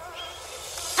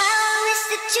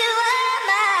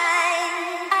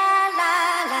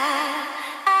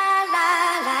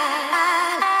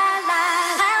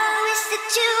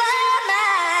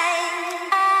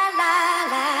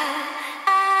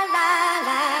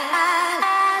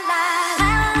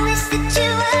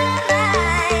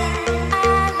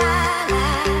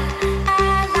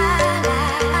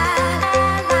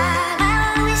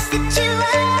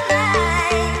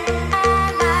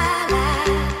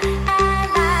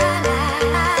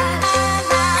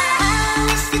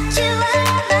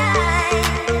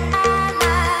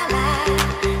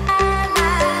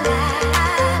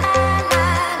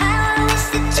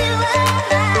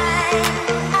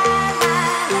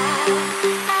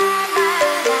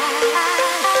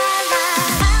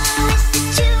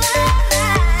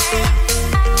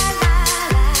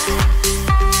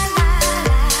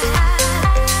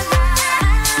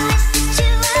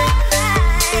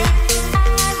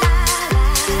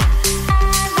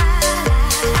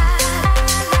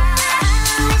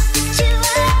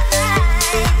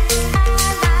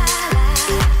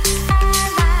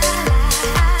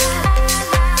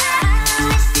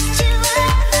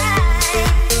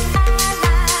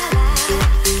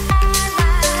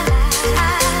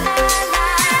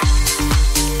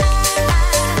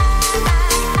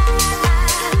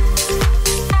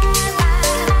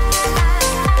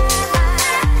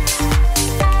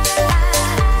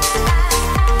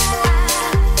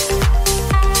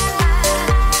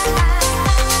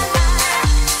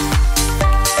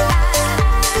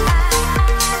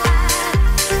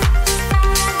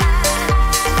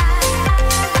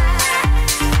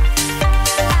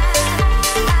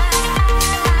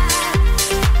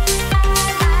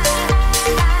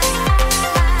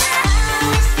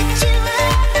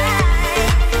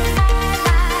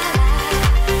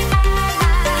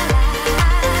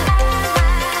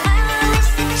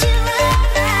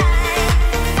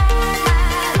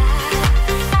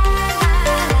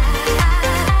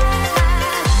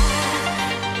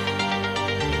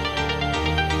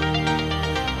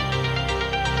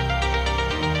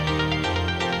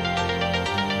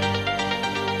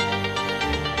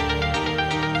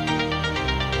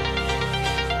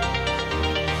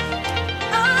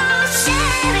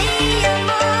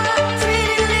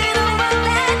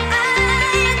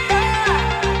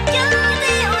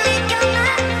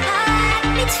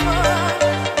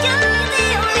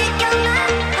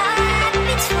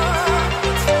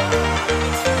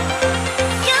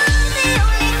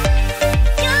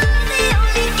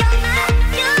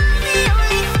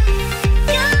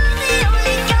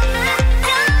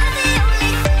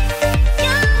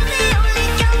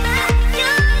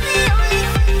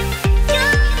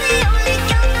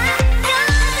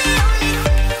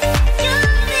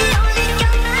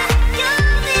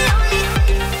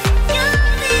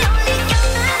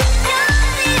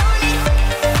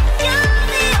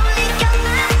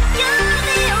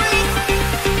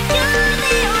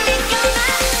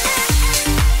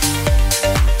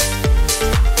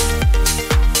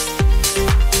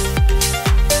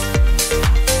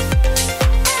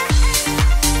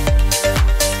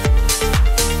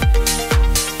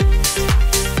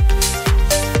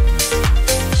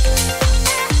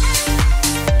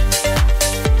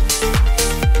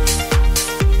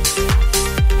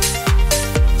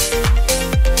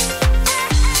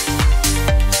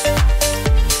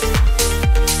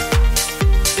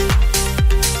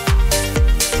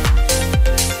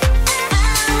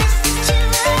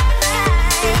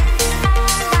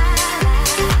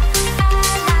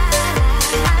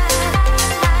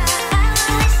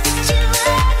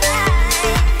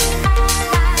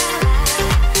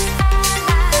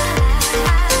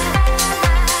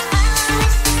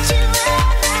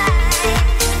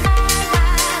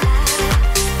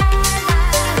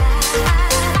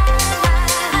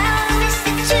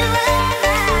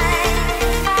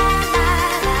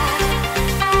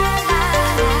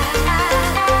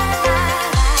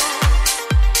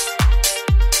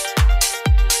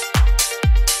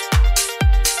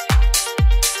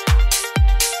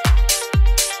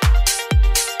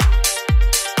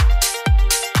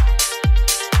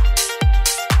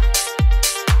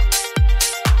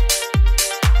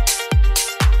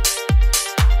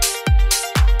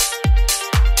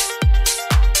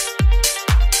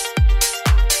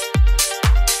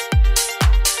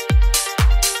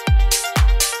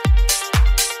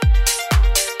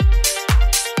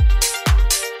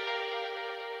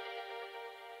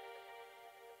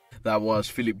 That was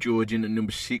Philip Georgian at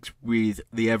number 6 with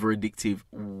the ever addictive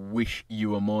Wish You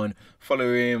Were Mine.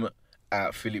 Follow him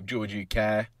at Philip George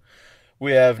UK.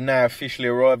 We have now officially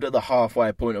arrived at the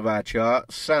halfway point of our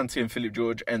chart. Santi and Philip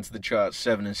George enter the chart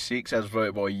 7 and 6 as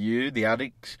voted by you, the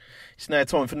addicts. It's now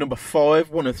time for number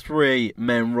 5, one of 3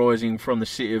 men rising from the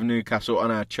city of Newcastle on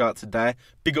our chart today.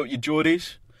 Big up your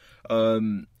Geordies.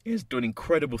 He has done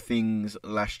incredible things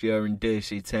last year in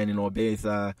DC10 in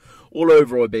Ibiza, all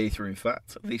over Ibiza in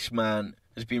fact. This man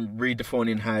has been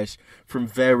redefining house from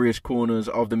various corners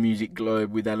of the music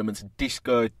globe with elements of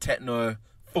disco, techno,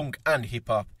 funk and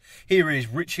hip-hop. Here is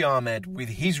Richie Ahmed with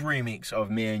his remix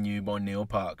of Me and You by Neil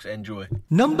Parks. Enjoy.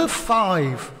 Number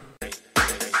 5.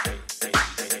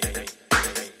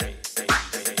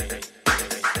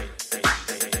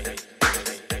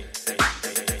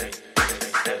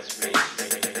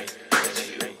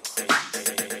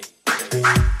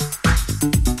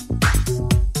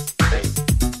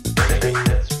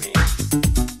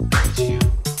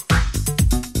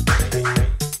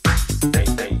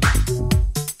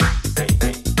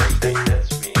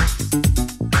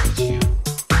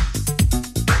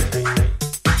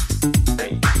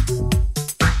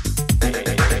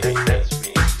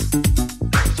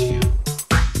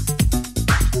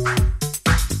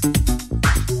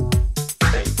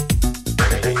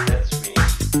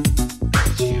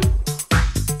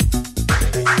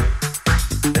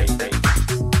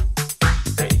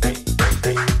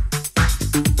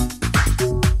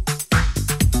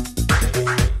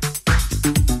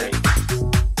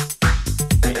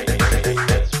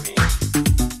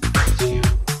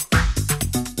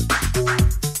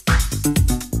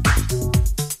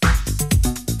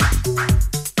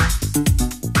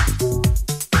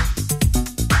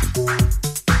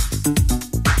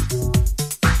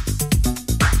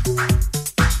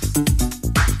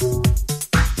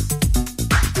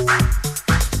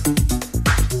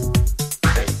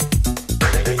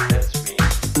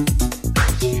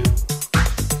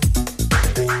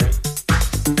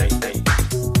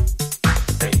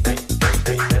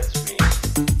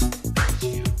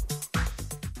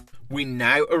 We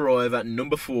now arrive at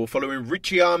number 4, following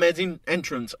Richie Ahmed's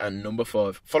entrance at number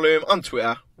 5. Follow him on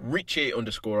Twitter,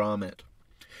 Richie_Ahmed.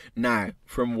 Now,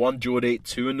 from one Geordie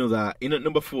to another, in at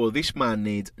number 4, this man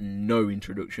needs no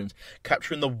introductions,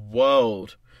 capturing the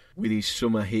world with his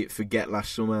summer hit Forget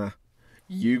Last Summer.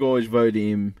 You guys voted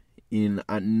him in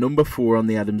at number 4 on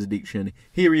the Adams Addiction.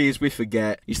 Here he is with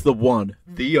Forget. It's the one,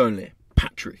 the only,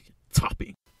 Patrick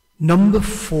Topping. Number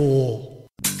 4.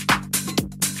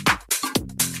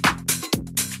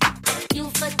 You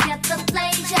forget the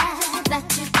pleasure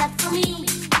that you got from me.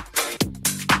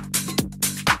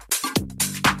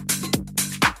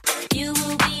 You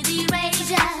will be the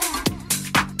erasure.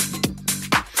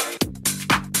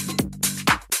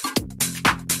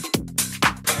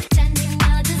 Changing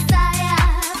your desire,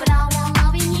 but I won't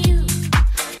love in you.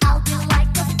 I'll be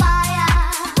like a fire.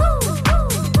 Woo, woo,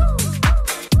 woo.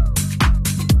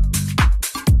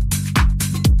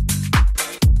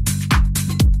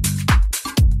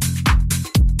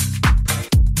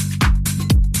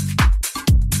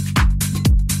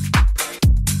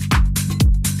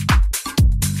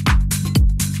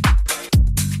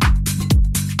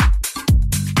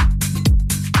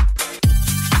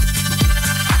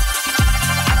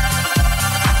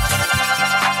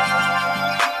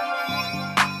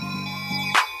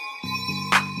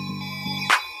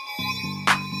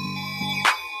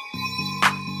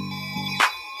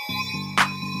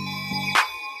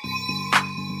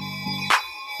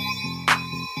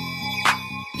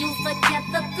 You forget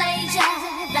the pleasure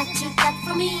that you got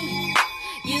from me.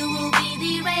 You will be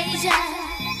the erasure.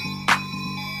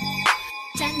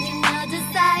 Changing your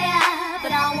desire,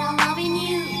 but I won't love in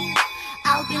you.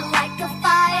 I'll be like a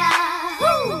fire.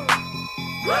 Woo!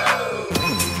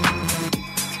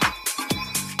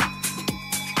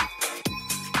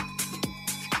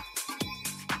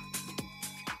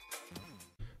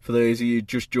 For those of you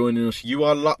just joining us, you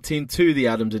are locked into the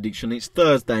Adams Addiction. It's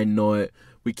Thursday night.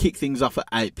 We kick things off at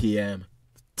 8 p.m.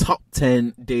 Top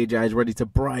 10 DJs ready to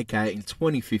break out in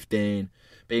 2015,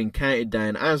 being counted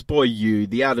down as by you,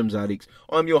 the Adams Addicts.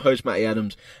 I'm your host, Matty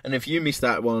Adams, and if you missed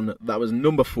that one, that was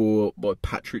number 4 by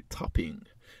Patrick Topping.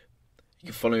 You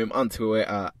can follow him on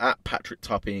Twitter at Patrick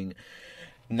Topping.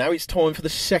 Now it's time for the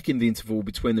second interval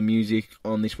between the music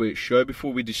on this week's show.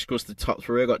 Before we discuss the top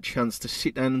 3, I got a chance to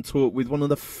sit down and talk with one of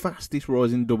the fastest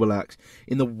rising double acts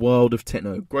in the world of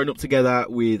techno. Growing up together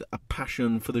with a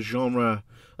passion for the genre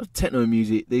of techno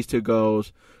music, these two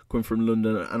girls come from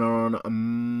London and are on a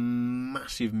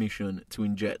massive mission to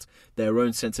inject their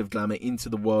own sense of glamour into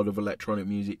the world of electronic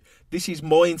music. This is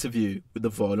my interview with the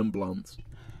Violent Blondes.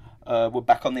 We're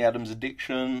back on the Adams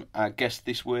Addiction. Our guest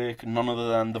this week, none other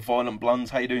than the Violent Blondes.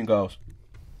 How you doing, girls?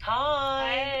 Hi.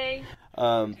 Hey.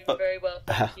 Doing very well,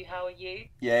 thank you. How are you?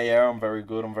 Yeah, I'm very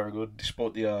good.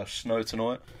 Despite the snow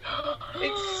tonight.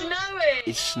 It's snowing.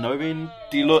 It's snowing.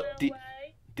 Do you like the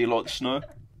snow?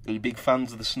 Are you big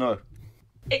fans of the snow?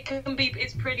 It can be.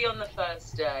 It's pretty on the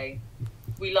first day.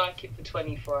 We like it for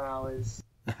 24 hours.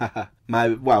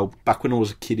 Well, back when I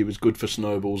was a kid, it was good for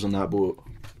snowballs and that, but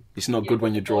it's not good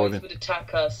when you're driving. Boys would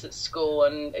attack us at school,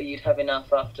 and you'd have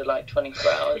enough after like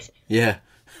 24 hours. Yeah.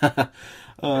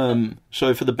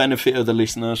 So for the benefit of the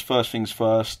listeners, first things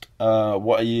first,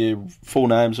 what are your full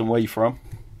names and where are you from?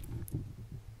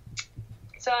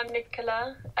 So I'm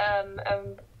Nicola,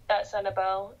 that's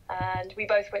Annabelle, and we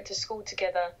both went to school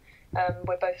together.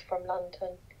 We're both from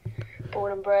London,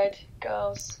 born and bred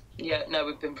girls. Yeah, no,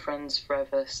 we've been friends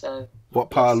forever, so... What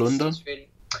part of London? Really...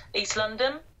 East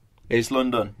London. East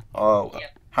London. Oh, yeah.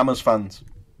 Hammers fans.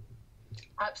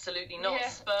 Absolutely not. Yeah.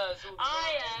 Spurs.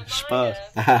 I am. Spurs.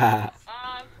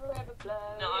 I'm forever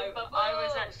blown. No, I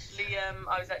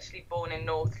was actually born in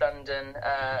North London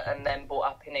and then brought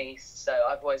up in East. So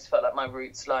I've always felt like my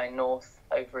roots lie north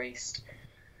over East.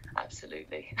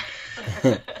 Absolutely.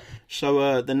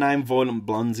 So the name Violent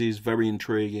Blondes is very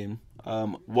intriguing.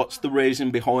 What's the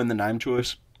reason behind the name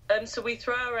choice? So we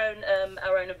throw our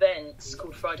own events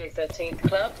called Friday 13th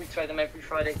Club. We throw them every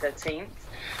Friday 13th.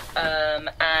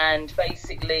 And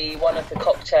basically one of the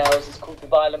cocktails is called the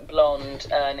Violent Blonde,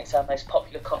 and it's our most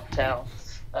popular cocktail.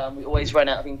 We always run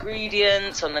out of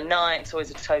ingredients on the night. It's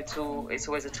always a total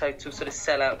sort of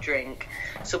sellout drink.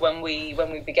 So when we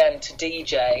began to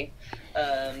DJ,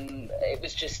 it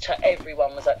was just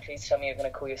everyone was like, please tell me you're going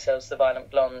to call yourselves the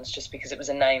Violent Blondes, just because it was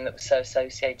a name that was so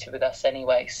associated with us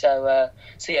anyway. So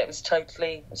yeah, it was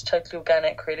totally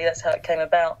organic, really. That's how it came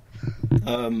about.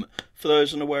 For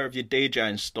those unaware of your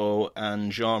DJing style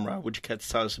and genre, would you care to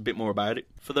tell us a bit more about it?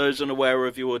 For those unaware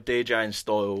of your DJing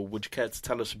style, would you care to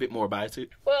tell us a bit more about it?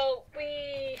 Well,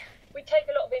 we take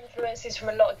a lot of influences from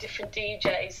a lot of different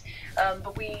DJs,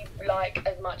 but we like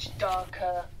a much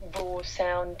darker, raw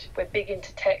sound. We're big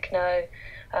into techno,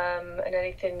 and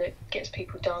anything that gets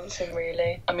people dancing,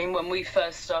 really. I mean, when we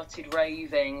first started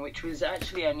raving, which was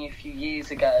actually only a few years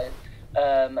ago,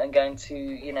 and going to,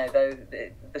 you know,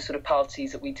 the sort of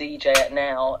parties that we DJ at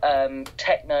now,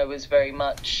 techno was very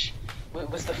much...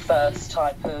 was the first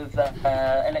type of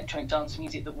electronic dance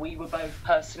music that we were both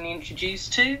personally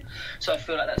introduced to. So I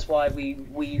feel like that's why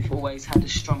we've always had a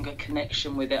stronger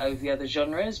connection with it over the other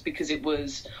genres, because it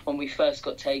was when we first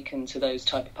got taken to those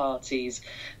type of parties,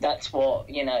 that's what,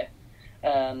 you know,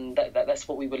 that's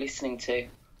what we were listening to.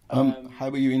 How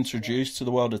were you introduced to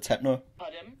the world of techno?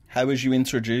 Pardon? How was you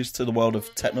introduced to the world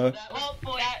of techno? Hot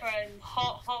boyfriends.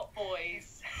 Hot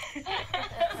boys.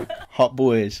 Hot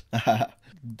boys.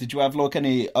 Did you have like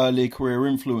any early career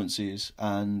influences,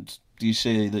 and do you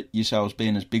see that yourselves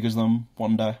being as big as them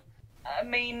one day? I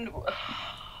mean,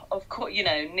 of course, you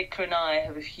know, Nicola and I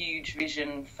have a huge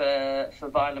vision for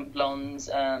Violent Blondes.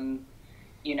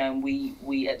 You know,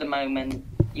 we at the moment,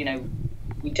 you know,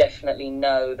 we definitely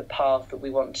know the path that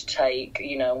we want to take,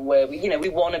 you know, where we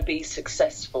want to be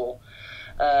successful,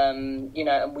 you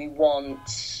know, and we want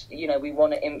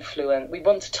to influence, we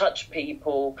want to touch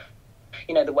people,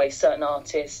 you know, the way certain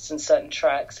artists and certain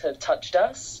tracks have touched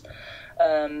us,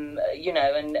 you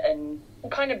know, and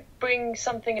kind of bring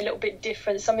something a little bit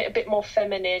different, something a bit more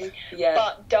feminine, yeah,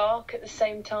 but dark at the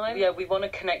same time. Yeah, we want to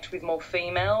connect with more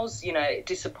females. You know, it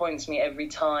disappoints me every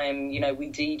time, you know, we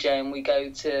DJ and we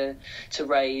go to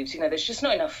raves. You know, there's just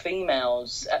not enough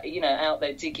females, you know, out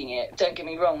there digging it. Don't get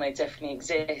me wrong, they definitely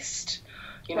exist.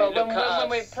 You know, well, when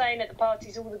we're playing at the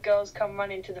parties, all the girls come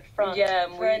running to the front, yeah,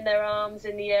 throwing their arms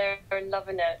in the air and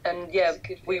loving it. And yeah,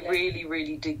 we really,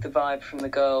 really dig the vibe from the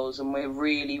girls, and we're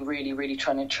really, really, really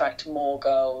trying to attract more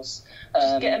girls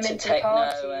get them to into techno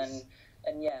parties.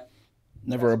 and yeah.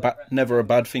 Never a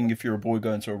bad thing if you're a boy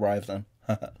going to a rave then.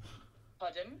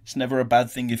 Pardon? It's never a bad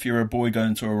thing if you're a boy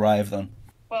going to a rave then.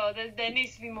 Well, there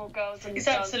needs to be more girls on the It's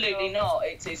dance absolutely floor. not.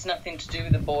 It's nothing to do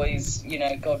with the boys. You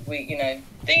know, God, you know.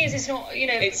 Thing is, it's not, you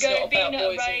know, It's being not about at boys a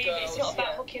and rave, girls, it's not about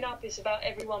yeah. hooking up, it's about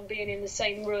everyone being in the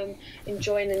same room,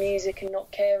 enjoying the music and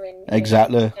not caring.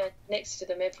 Exactly. Next to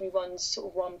them, everyone's sort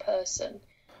of one person.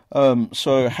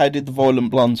 So how did the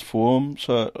Violent Blondes form?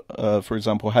 So, for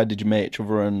example, how did you meet each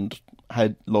other, and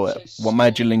what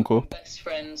made you link up? Best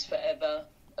friends forever.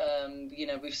 You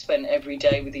know, we've spent every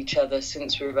day with each other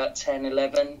since we were about 10,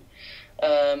 11.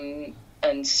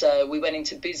 And so we went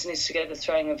into business together,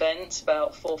 throwing events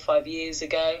about 4 or 5 years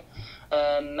ago.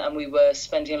 and we were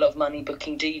spending a lot of money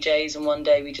booking DJs, and one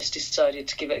day we just decided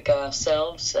to give it a go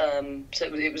ourselves. So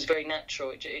it was very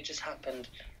natural. It just happened.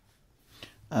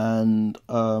 And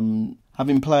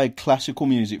having played classical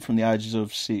music from the ages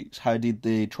of 6, how did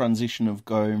the transition of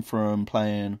going from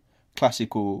playing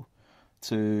classical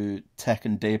to tech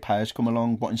and deep house come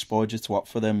along? What inspired you to opt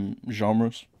for them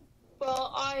genres?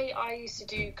 Well, I used to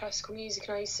do classical music,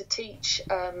 and I used to teach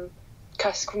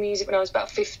classical music when I was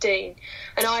about 15,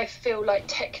 and I feel like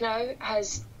techno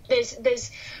has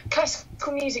there's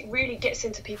classical music really gets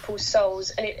into people's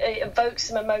souls, and it evokes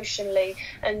them emotionally.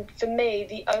 And for me,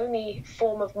 the only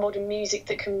form of modern music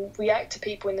that can react to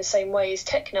people in the same way is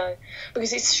techno,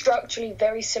 because it's structurally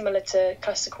very similar to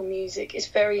classical music. It's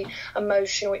very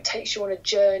emotional. It takes you on a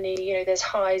journey. You know, there's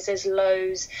highs, there's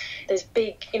lows, there's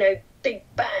big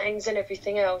bangs and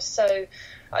everything else. So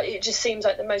it just seems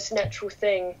like the most natural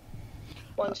thing.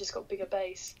 One just got bigger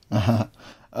bass. Do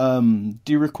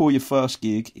you recall your first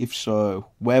gig? If so,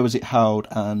 where was it held,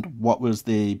 and what was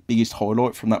the biggest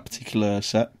highlight from that particular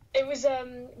set? It was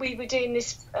we were doing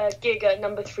this gig at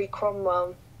Number 3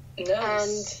 Cromwell. And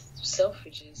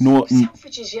Selfridges.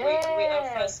 Selfridges,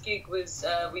 yeah. Our first gig was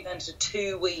we had a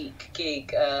 2-week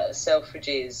gig at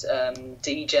Selfridges,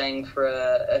 DJing for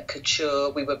a couture.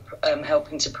 We were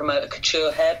helping to promote a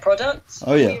couture hair product.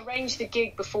 Oh yeah. We arranged the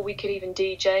gig before we could even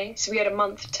DJ, so we had a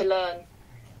month to learn,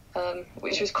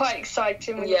 which was quite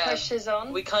exciting when the pressure's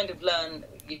on. We kind of learned.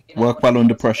 Work well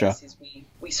under pressure.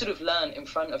 We sort of learned in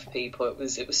front of people. It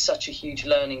was such a huge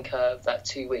learning curve, that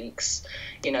 2 weeks.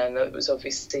 And it was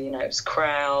obviously, it was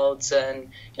crowds and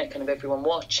kind of everyone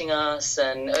watching us,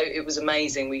 and it was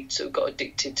amazing. We sort of got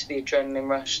addicted to the adrenaline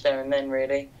rush there and then,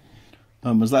 really.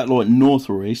 Was that like North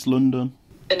or East London?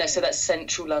 No, so that's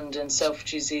central London.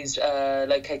 Selfridges is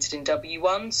located in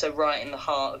W1, so right in the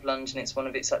heart of London. It's one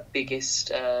of its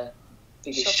biggest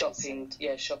shopping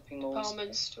malls.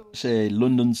 Department stores. See,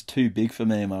 London's too big for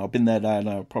me, man. I've been there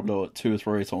now probably like 2 or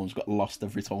 3 times. Got lost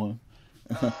every time.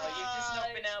 You've just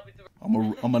not been out with the...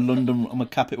 I'm a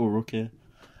capital rookie.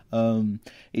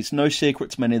 It's no secret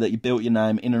to many that you built your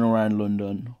name in and around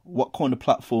London. What kind of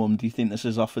platform do you think this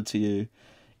has offered to you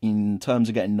in terms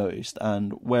of getting noticed,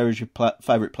 and where is your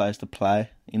favourite place to play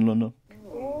in London?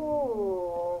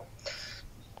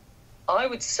 I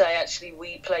would say actually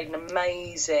we played at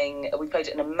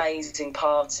an amazing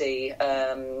party,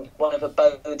 one of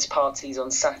Abode's parties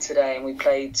on Saturday, and we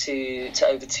played to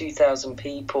over 2,000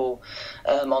 people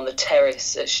on the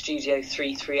terrace at Studio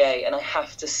 338, and I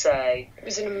have to say it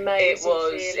was an amazing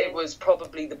feeling. It was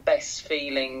probably the best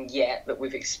feeling yet that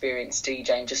we've experienced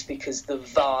DJing, just because the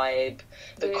vibe,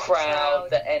 the crowd,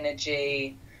 the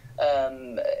energy,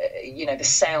 the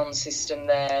sound system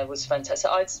there was fantastic.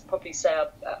 I'd probably say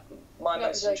my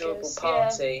most enjoyable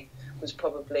party was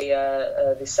probably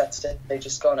this Saturday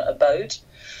just gone at Abode.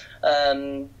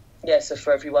 So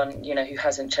for everyone who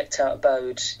hasn't checked out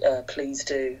Abode, please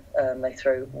do. They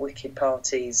throw wicked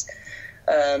parties.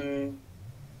 And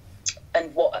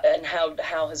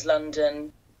how has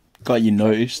London got you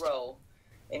noticed? Role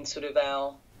in sort of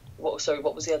our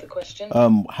what was the other question?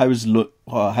 How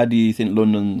do you think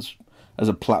London's as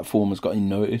a platform has got you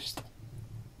noticed?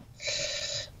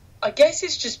 I guess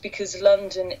it's just because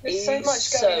London is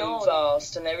so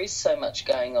vast and there is so much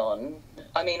going on.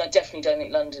 I mean, I definitely don't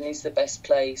think London is the best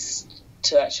place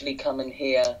to actually come and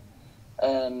hear,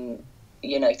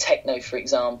 techno, for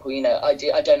example. I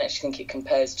don't actually think it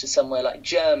compares to somewhere like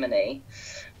Germany.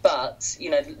 But,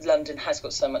 London has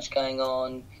got so much going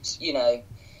on.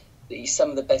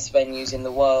 Some of the best venues in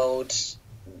the world,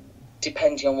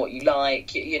 depending on what you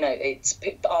like,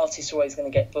 artists are always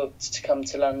going to get booked to come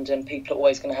to London. People are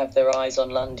always going to have their eyes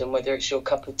on London, whether it's your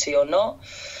cup of tea or not.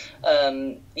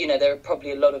 There are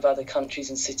probably a lot of other countries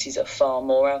and cities that are far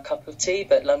more our cup of tea,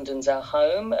 but London's our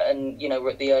home, and we're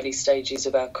at the early stages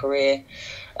of our career,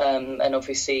 and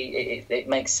obviously it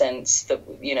makes sense that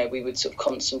we would sort of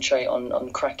concentrate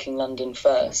on cracking London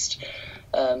first.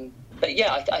 But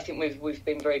yeah, I think we've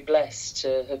been very blessed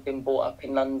to have been brought up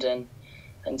in London.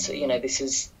 And so,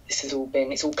 it's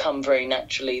all come very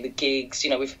naturally. The gigs,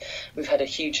 we've had a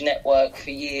huge network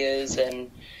for years, and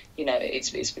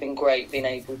it's been great being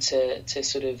able to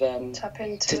sort of tap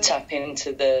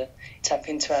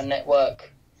into our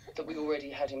network that we already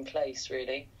had in place,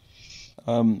 really.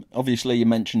 Obviously, you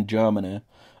mentioned Germany.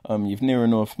 You've near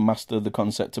enough mastered the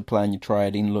concept of playing your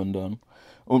trade in London.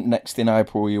 Up next in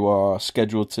April, you are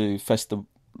scheduled for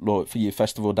your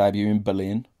festival debut in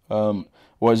Berlin.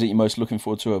 What is it you're most looking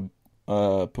forward to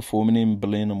performing in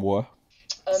Berlin, and why?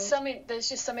 There's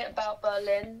just something about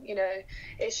Berlin,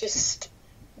 it's just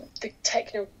the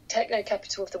techno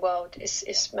capital of the world.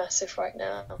 It's massive right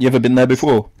now. You ever been there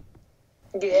before?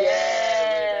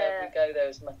 Yeah, we go there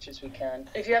as much as we can.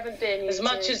 If you haven't been, as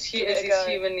much as is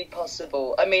humanly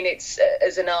possible. I mean, it's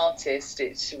as an artist,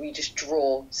 we just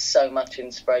draw so much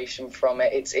inspiration from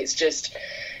it. It's just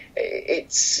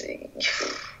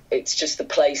the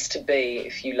place to be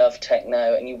if you love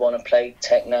techno and you want to play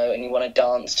techno and you want to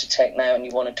dance to techno and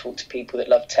you want to talk to people that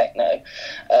love techno.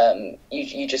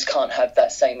 You just can't have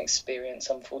that same experience,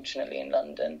 unfortunately, in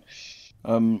London.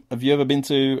 Have you ever been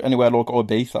to anywhere like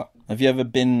Ibiza? Have you ever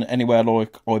been anywhere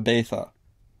like Ibiza?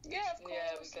 Yeah, of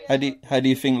course. How do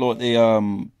you think like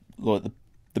the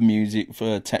music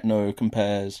for techno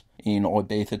compares in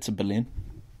Ibiza to Berlin?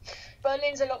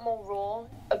 Berlin's a lot more raw.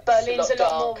 Berlin's a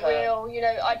lot more real. You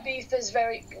know, Ibiza's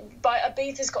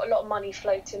got a lot of money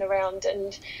floating around,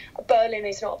 and Berlin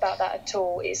is not about that at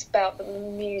all. It's about the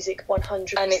music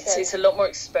 100%. And it's a lot more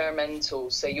experimental.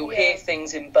 So you'll hear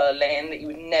things in Berlin that you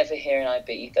would never hear in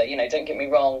Ibiza. You know, don't get me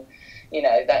wrong. You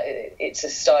know, that it's a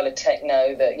style of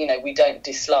techno that, you know, we don't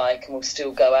dislike, and we'll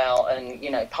still go out and, you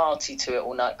know, party to it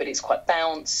all night. But it's quite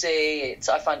bouncy.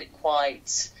 I find it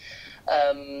quite.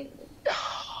 I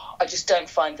just don't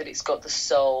find that it's got the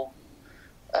soul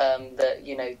that,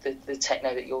 you know, the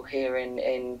techno that you'll hear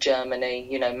in Germany,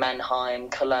 you know, Mannheim,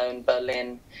 Cologne,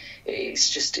 Berlin.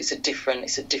 It's a different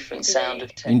sound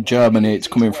of techno. In Germany, it's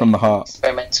coming from the heart.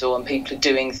 Experimental, and people are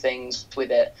doing things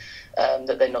with it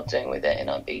that they're not doing with it in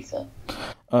Ibiza.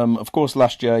 Of course,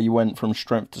 last year you went from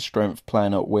strength to strength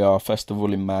playing at We Are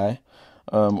Festival in May.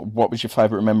 What was your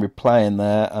favourite memory playing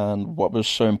there, and what was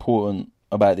so important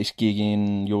about this gig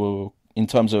in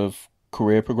terms of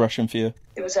career progression for you?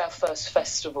 It was our first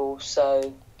festival,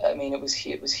 so I mean, it was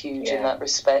huge in that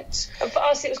respect. And for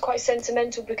us, it was quite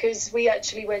sentimental because we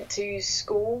actually went to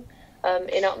school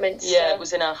in Upminster. Yeah, it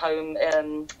was in our home,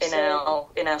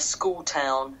 in our school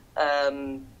town.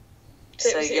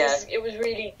 It was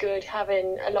really good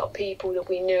having a lot of people that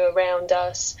we knew around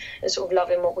us and sort of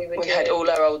loving what we were doing. We had all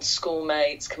our old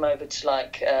schoolmates come over to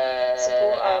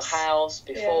our house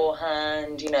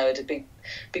beforehand. You know, at a big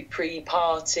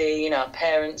pre-party. You know, our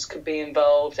parents could be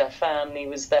involved. Our family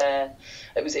was there.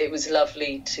 It was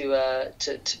lovely to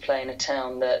play in a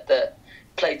town that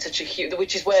played such a huge,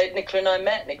 which is where Nicola and I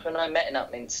met. Nicola and I met in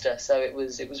Upminster, so it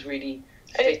was really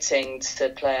fitting to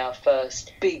play our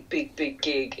first big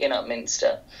gig in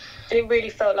Upminster. And it really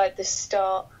felt like the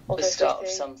start of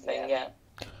something, yeah.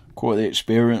 Quite the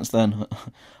experience then.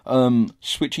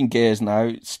 Switching gears now,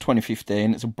 it's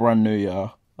 2015, it's a brand new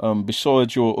year.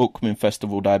 Besides your upcoming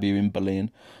festival debut in Berlin,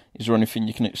 is there anything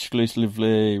you can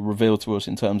exclusively reveal to us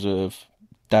in terms of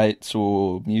dates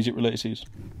or music releases?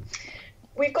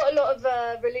 We've got a lot of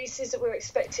releases that we're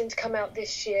expecting to come out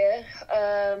this year.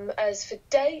 As for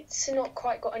dates, not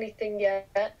quite got anything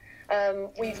yet.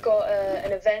 We've got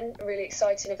an event, a really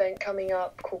exciting event coming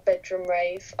up called Bedroom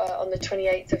Rave on the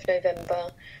 28th of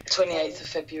November. 28th of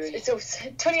February. It's also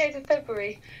 28th of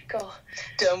February. God.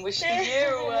 Don't wish the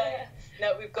year away.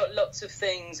 No, we've got lots of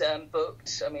things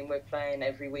booked. I mean, we're playing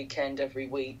every weekend, every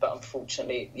week, but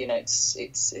unfortunately, you know, it's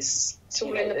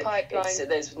all in the pipeline.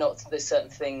 There's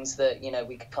certain things that, you know,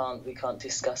 we can't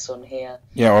discuss on here.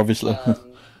 Yeah, obviously.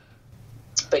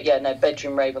 But yeah, no,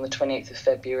 Bedroom Rave on the 28th of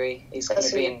February is going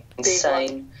to be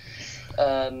insane.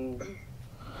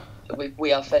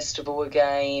 We Are Festival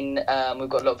again. We've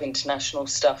got a lot of international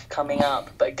stuff coming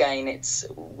up, but again,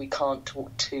 we can't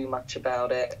talk too much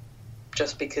about it,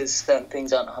 just because certain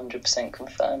things aren't 100%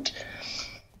 confirmed.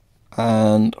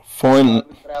 And finally,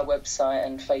 on our website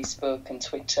and Facebook and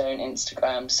Twitter and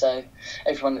Instagram, so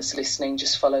everyone that's listening,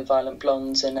 just follow Violent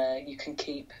Blondes, and you can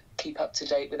keep up to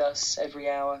date with us every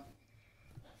hour.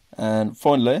 And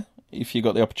finally, if you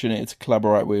got the opportunity to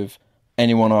collaborate with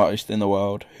any one artist in the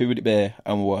world, who would it be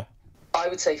and why? I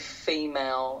would say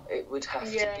female. It would have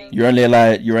to be. You're only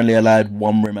allowed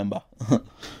one. Remember.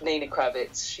 Nina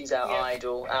Kravitz. She's our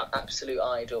idol, our absolute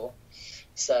idol.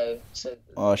 So.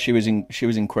 She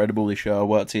was incredible this year. I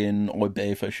worked in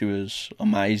Ibiza. She was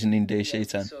amazing in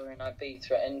DC10. I saw her in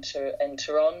Ibiza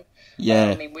enter on.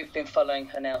 Yeah. I mean, we've been following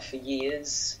her now for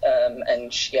years,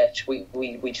 and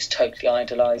we just totally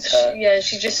idolise her.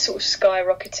 She just sort of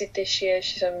skyrocketed this year.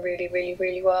 She's done really, really,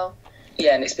 really well.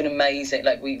 Yeah, and it's been amazing.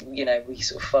 Like we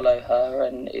sort of follow her,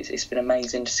 and it's been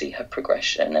amazing to see her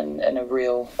progression and a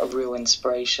real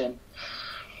inspiration.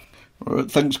 All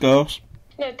right, thanks, guys.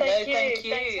 No, thank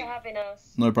you. Thanks for having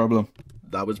us. No problem.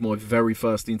 That was my very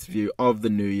first interview of the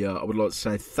new year. I would like to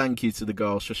say thank you to the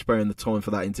girls for sparing the time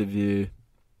for that interview.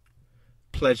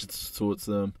 Pleasure to talk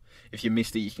to them. If you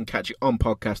missed it, you can catch it on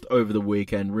podcast over the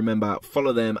weekend. Remember,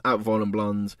 follow them at Violent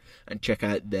Blondes and check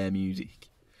out their music.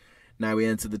 Now we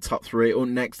enter the top 3. Up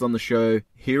next on the show,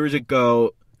 here is a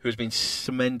girl who has been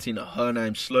cementing her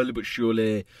name slowly but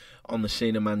surely on the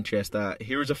scene of Manchester.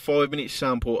 Here is a 5-minute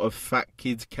sample of Fat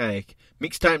Kid's Cake,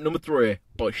 mixtape number 3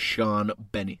 by Sean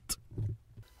Bennett.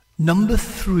 Number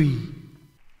 3.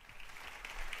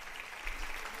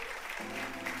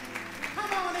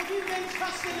 Come on, if you've been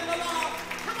trusting in the Lord,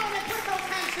 come on and put those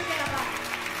hands together.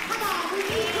 Come on, we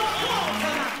need your applause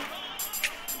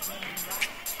tonight.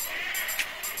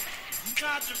 You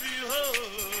got to be heard.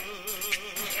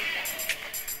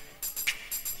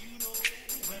 You know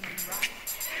when I'm right.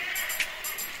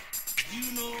 You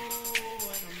know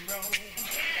when I'm wrong.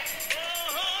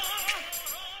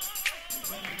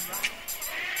 When I'm right.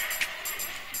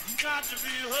 You got to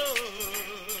be heard.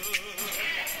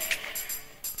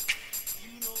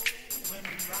 You know when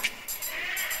I'm right.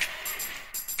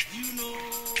 You know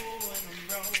when I'm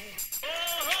wrong.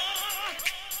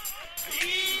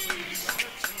 Please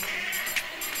touch me.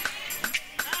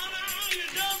 Now you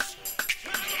just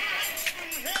turn lights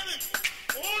from heaven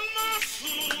on my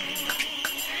soul.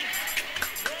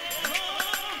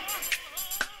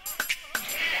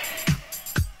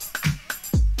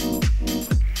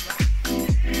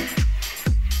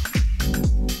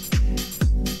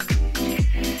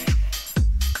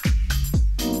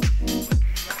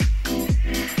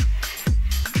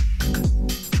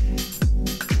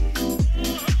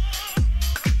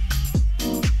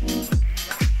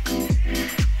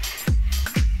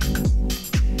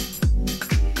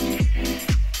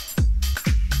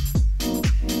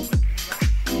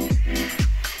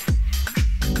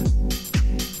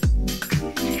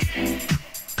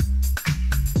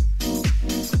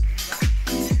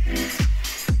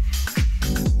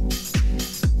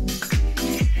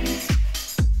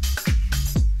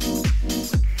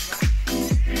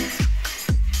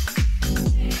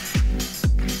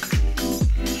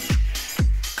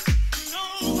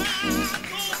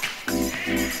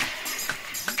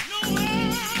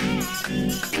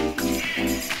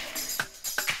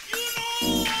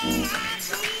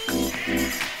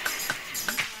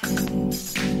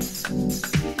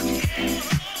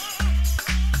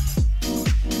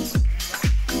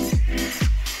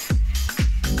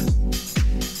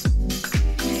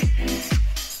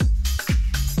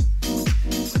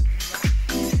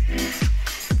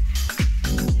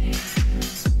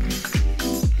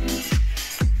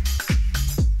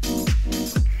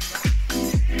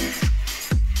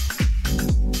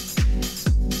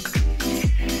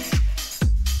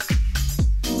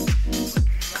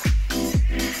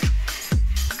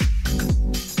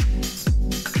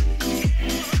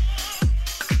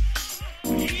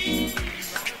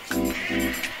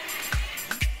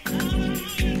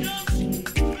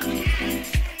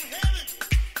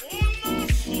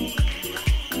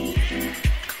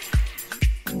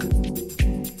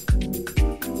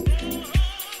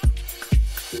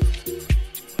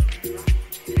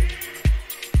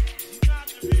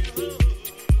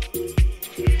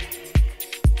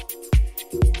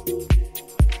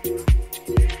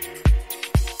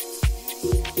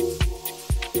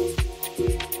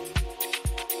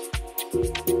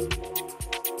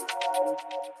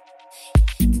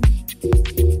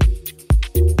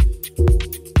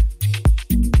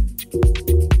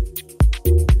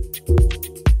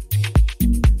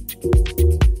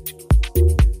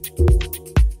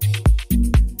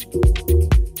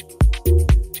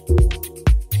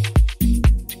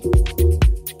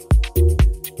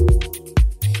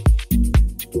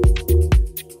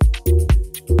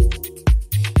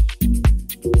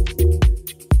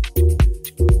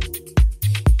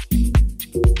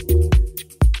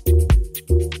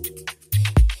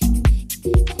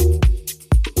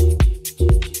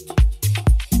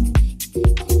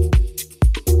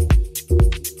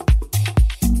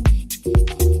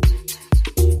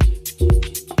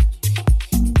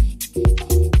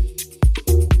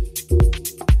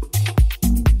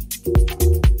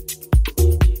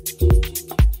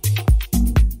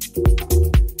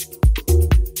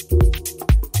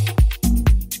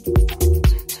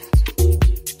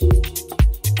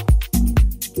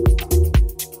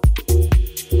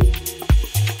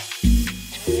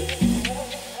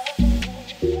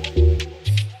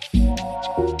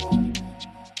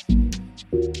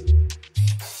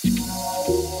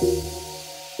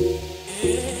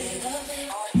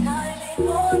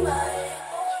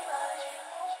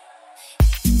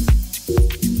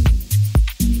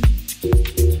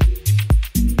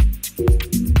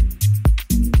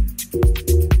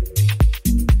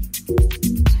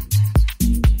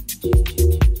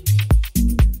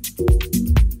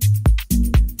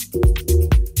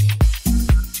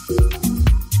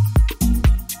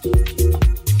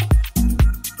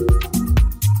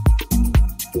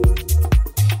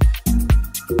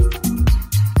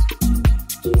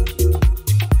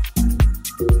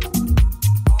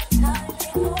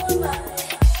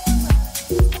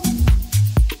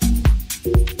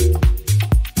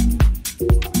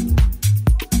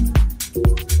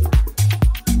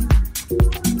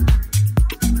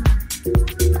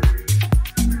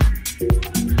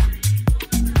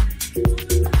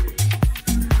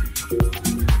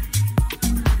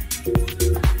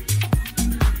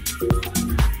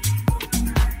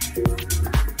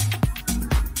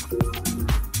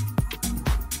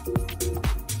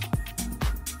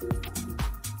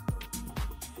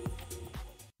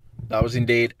 That was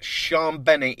indeed Sean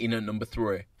Bennett in at number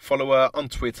 3. Follow her on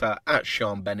Twitter at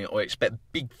Sean Bennett. I expect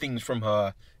big things from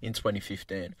her in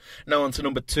 2015. Now on to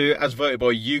number 2, as voted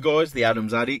by you guys, the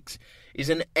Adams Addicts, is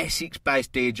an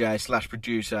Essex-based DJ /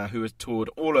 producer who has toured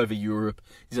all over Europe.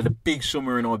 He's had a big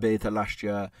summer in Ibiza last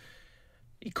year.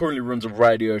 He currently runs a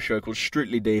radio show called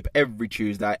Strictly Deep every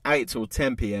Tuesday, 8 till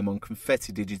 10 PM on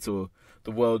Confetti Digital.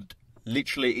 The world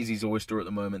literally is his oyster at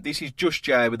the moment. This is Just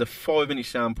Jay with a 5-minute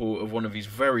sample of one of his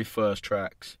very first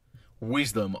tracks,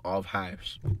 Wisdom of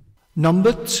House.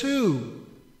 Number 2.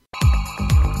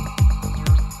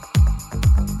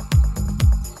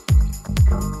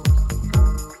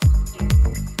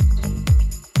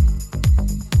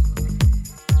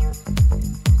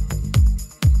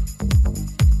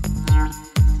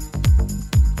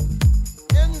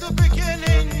 In the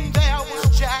beginning there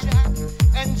was Jack,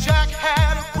 and Jack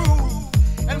had a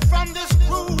groove, and from this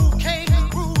groove came the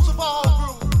grooves of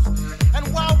all grooves.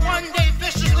 And while one day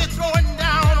viciously throwing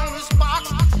down on his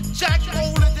box, Jack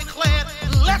boldly declared,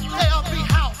 "Let there be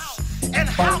house," and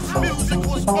house music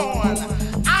was born.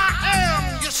 I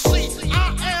am, you see,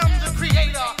 I am the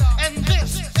creator, and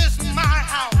this is my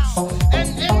house. And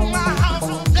in my house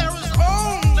there is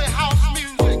only house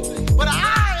music, but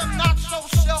I am not so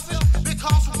selfish,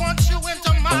 because once you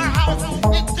enter my house,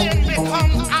 it then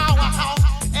becomes our house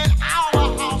and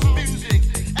our house music.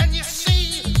 And you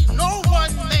see, no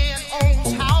one man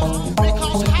owns house,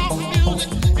 because house music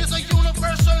is a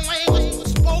universal language,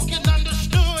 spoken,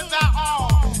 understood by all.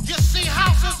 You see,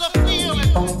 house is a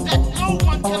feeling that no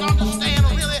one can understand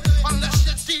really unless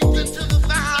you're deep into the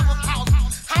vibe of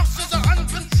house. House is an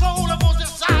uncontrollable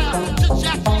desire to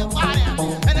jack your body.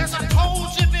 And as I told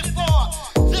you before,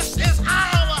 this is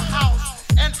our house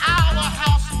and our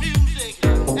house music.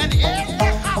 And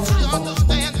every house, you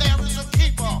understand, there is a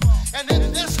keeper. And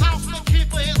in this house, the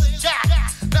keeper is Jack.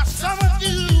 Now, some of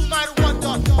you might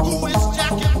wonder, who is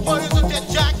Jack and what is it that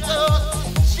Jack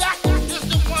does? Jack is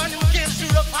the one who gives you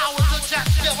the power to jack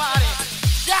your body.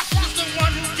 Jack is the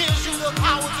one who gives you the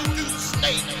power to do the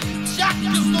snake. Jack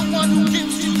is the one who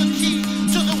gives you the key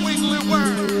to the wiggly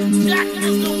worm. Jack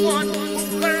is the one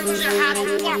who learns you how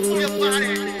to walk your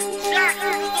body. Jack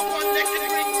is the one that can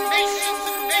bring nations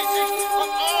and nations of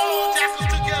all jackals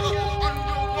together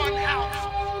under one house.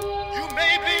 You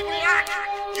may be black,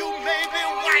 you may be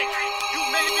white, you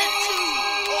may be Jew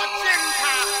or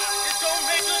Gentile. It don't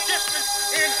make a difference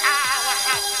in our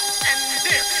house. And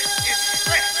this is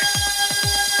fresh.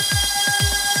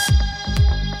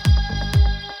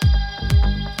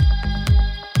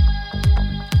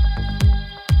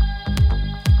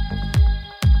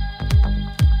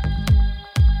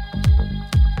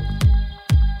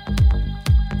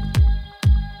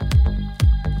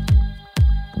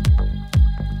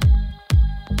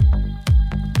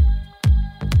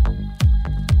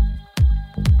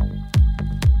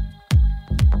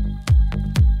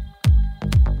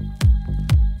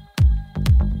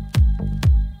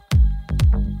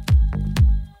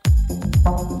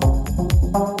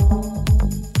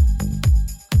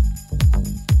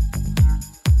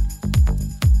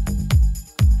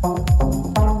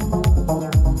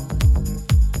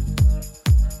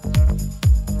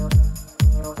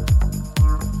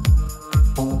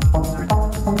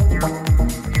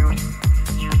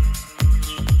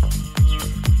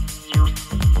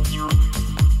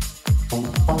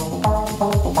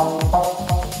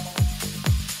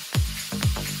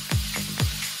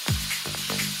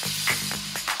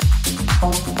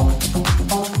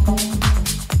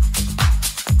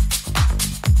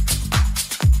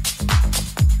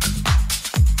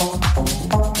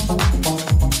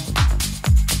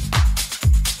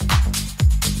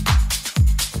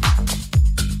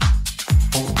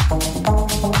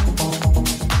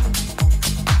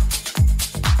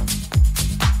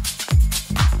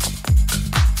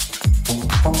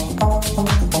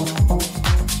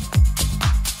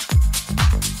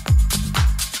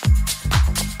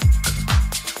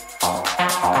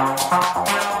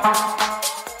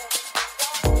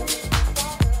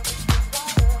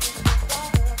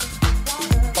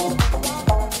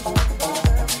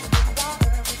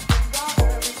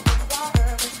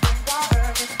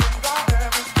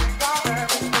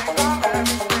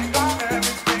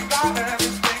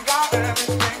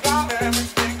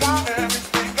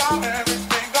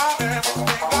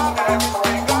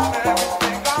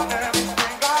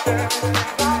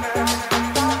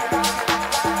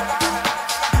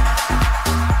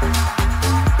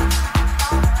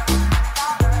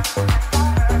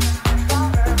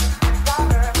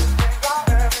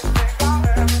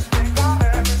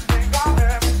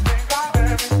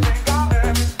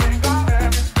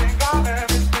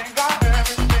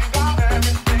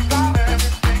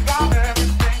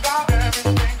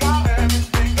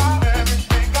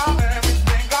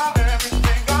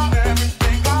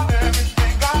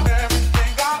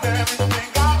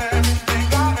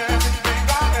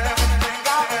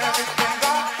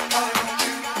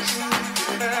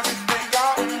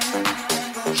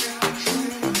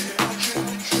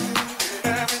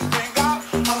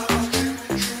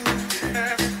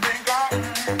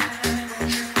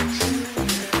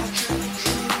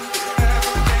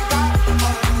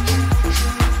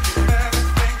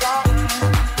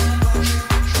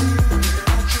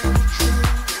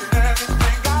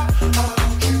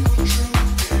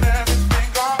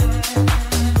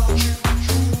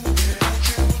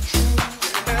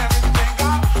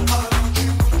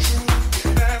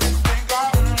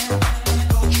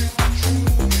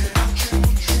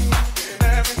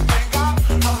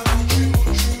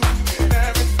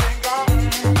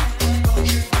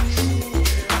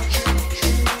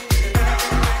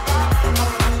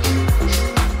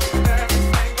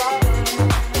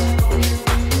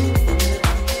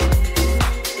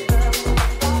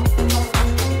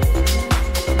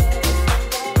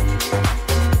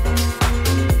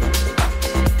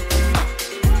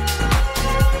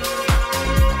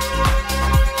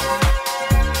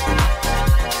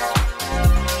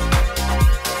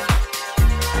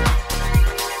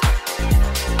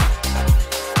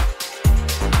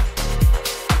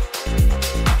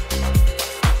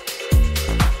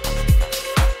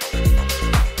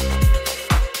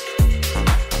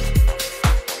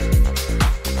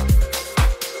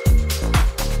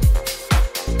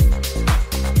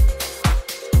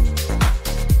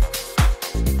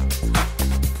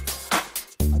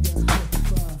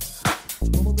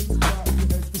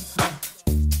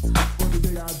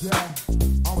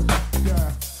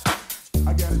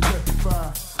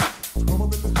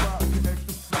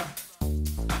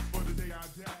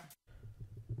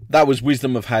 That was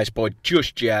Wisdom of House by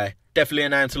Just Jay. Definitely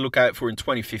an album to look out for in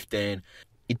 2015.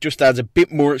 It just adds a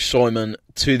bit more excitement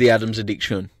to the Adams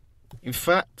addiction. In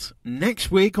fact,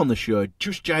 next week on the show,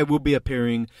 Just Jay will be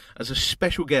appearing as a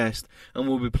special guest and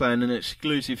will be playing an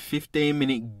exclusive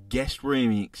 15-minute guest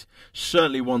remix.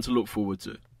 Certainly one to look forward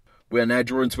to. We are now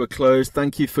drawing to a close.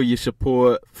 Thank you for your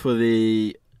support for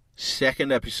the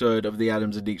second episode of the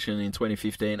Adams Addiction in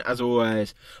 2015. As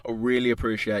always, I really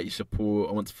appreciate your support.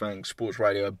 I want to thank Sports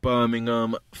Radio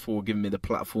Birmingham for giving me the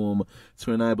platform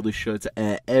to enable this show to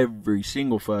air every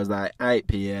single Thursday at 8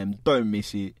 PM. Don't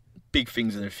miss it. Big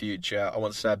things in the future. I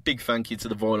want to say a big thank you to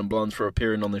the Violent Blondes for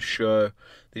appearing on the show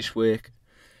this week.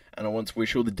 And I want to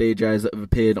wish all the DJs that have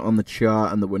appeared on the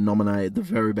chart and that were nominated the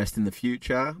very best in the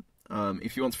future.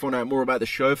 If you want to find out more about the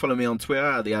show, follow me on Twitter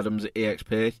at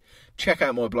TheAdamsEXP. Check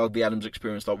out my blog,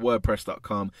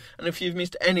 theadamsexperience.wordpress.com. And if you've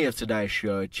missed any of today's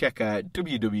show, check out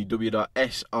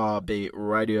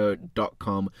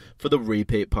www.srbradio.com for the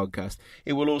repeat podcast.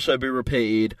 It will also be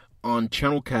repeated on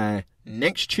Channel K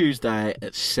next Tuesday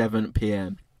at 7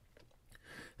 PM.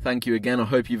 Thank you again. I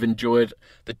hope you've enjoyed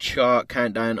the chart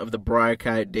countdown of the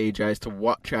breakout DJs to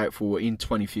watch out for in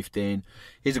 2015.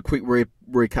 Here's a quick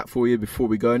recap for you before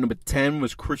we go. Number 10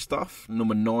 was Christoph.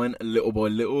 Number 9, Little by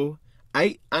Little.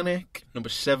 8, Anik. Number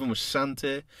 7 was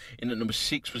Sante. In at number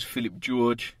 6 was Philip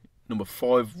George. Number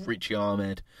 5, Richie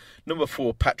Ahmed. Number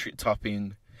 4, Patrick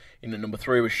Topping. In at number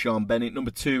 3 was Sean Bennett.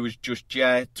 Number 2 was Just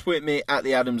Jay. Tweet me at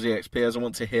TheAdamsEXP as I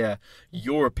want to hear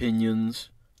your opinions.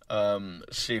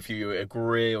 See if you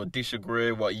agree or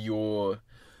disagree, what your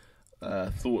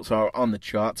thoughts are on the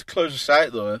chart. To close us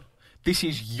out though, this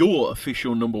is your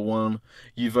official number 1.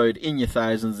 You voted in your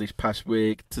thousands this past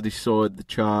week to decide the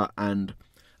chart, and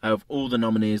out of all the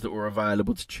nominees that were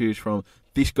available to choose from,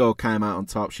 this girl came out on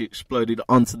top. She exploded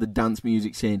onto the dance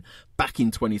music scene back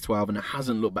in 2012 and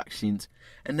hasn't looked back since.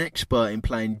 An expert in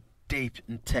playing deep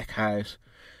and tech house.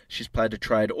 She's played a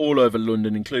trade all over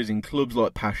London, including clubs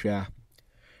like Pasha.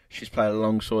 She's played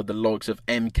alongside the likes of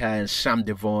MK and Sam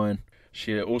Divine.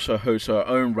 She also hosts her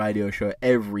own radio show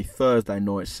every Thursday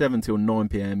night, 7 till 9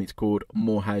 PM. It's called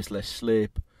More House, Less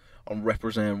Sleep on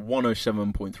Represent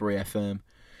 107.3 FM.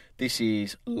 This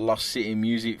is Lost City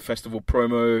Music Festival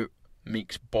promo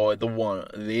mixed by the one,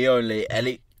 the only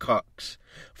Ellie Cox.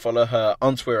 Follow her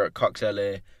on Twitter at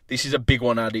CoxLA. This is a big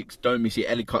one, addicts. Don't miss it.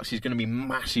 Ellie Cox is going to be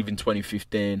massive in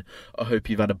 2015. I hope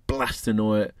you've had a blast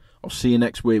tonight. I'll see you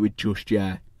next week with Just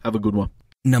Jay. Have a good one.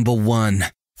 Number 1.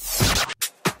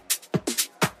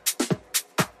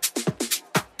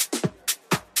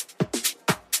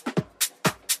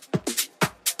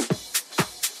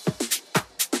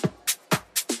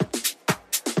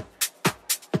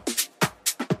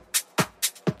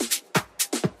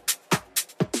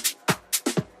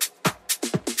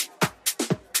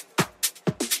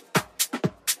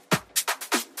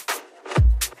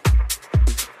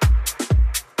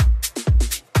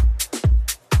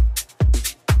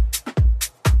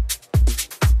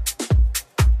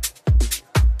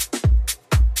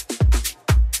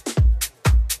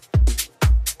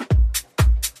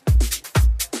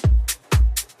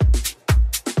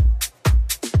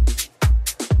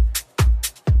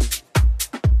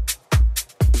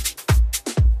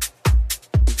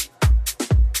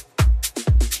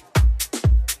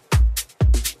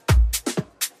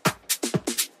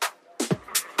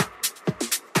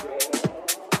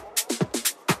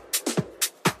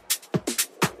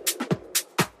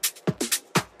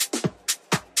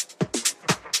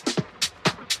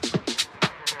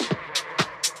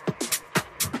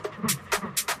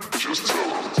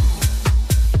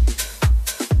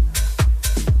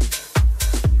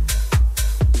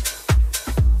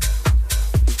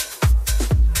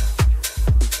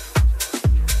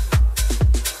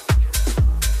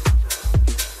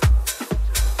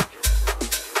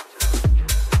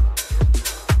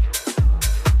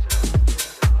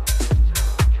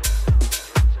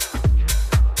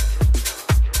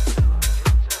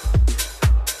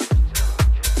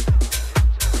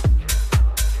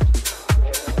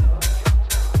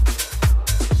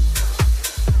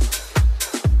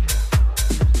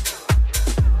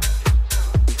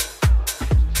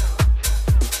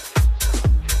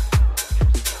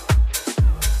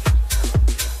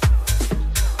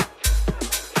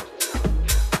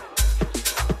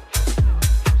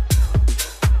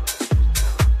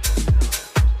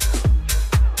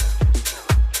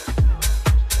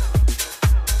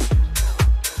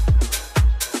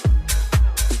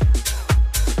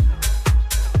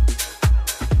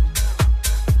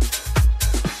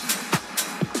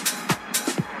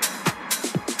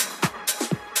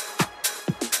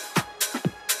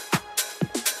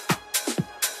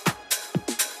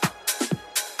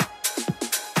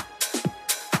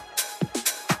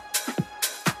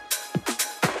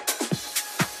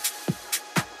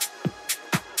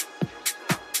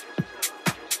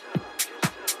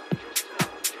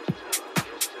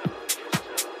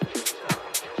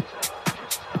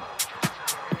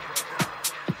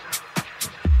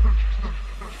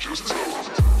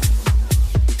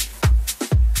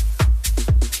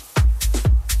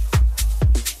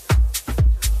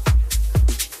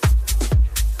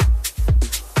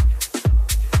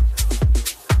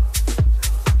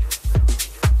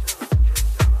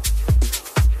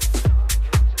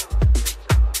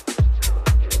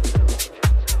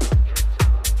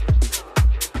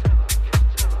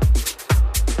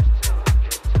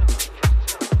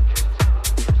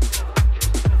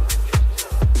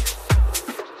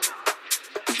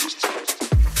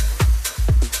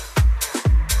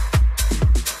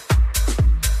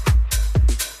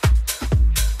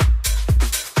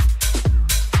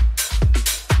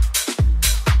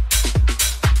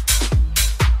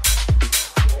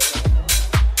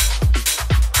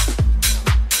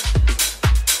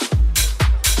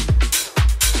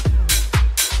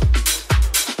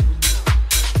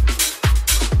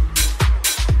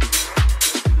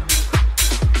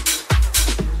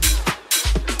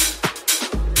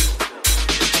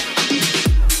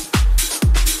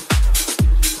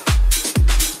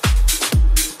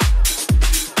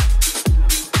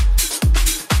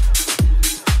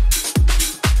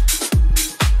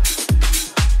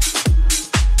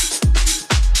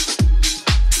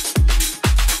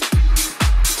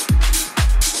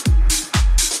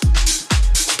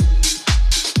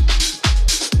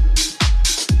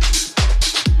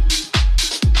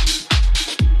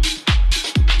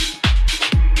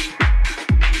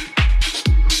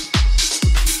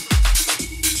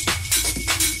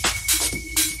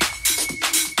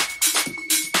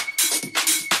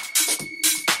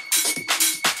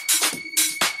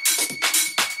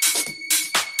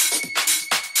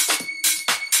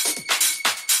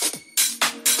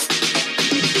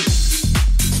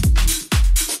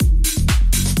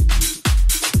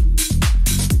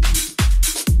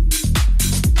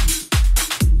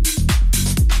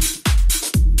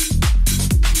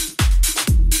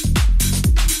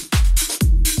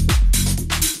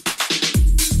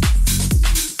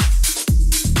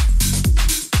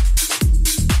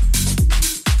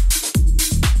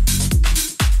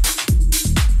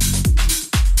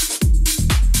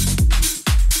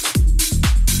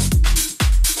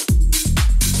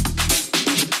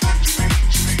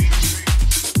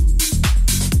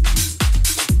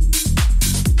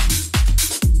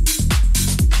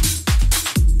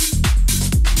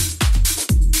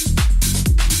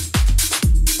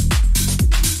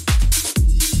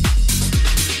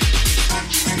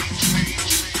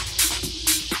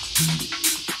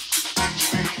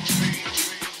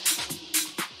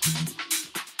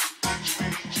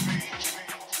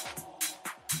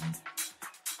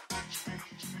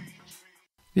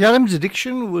 The Adams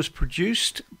Addiction was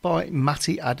produced by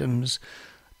Matty Adams,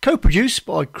 co-produced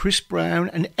by Chris Brown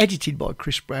and edited by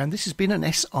Chris Brown. This has been an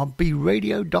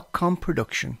srbradio.com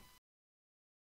production.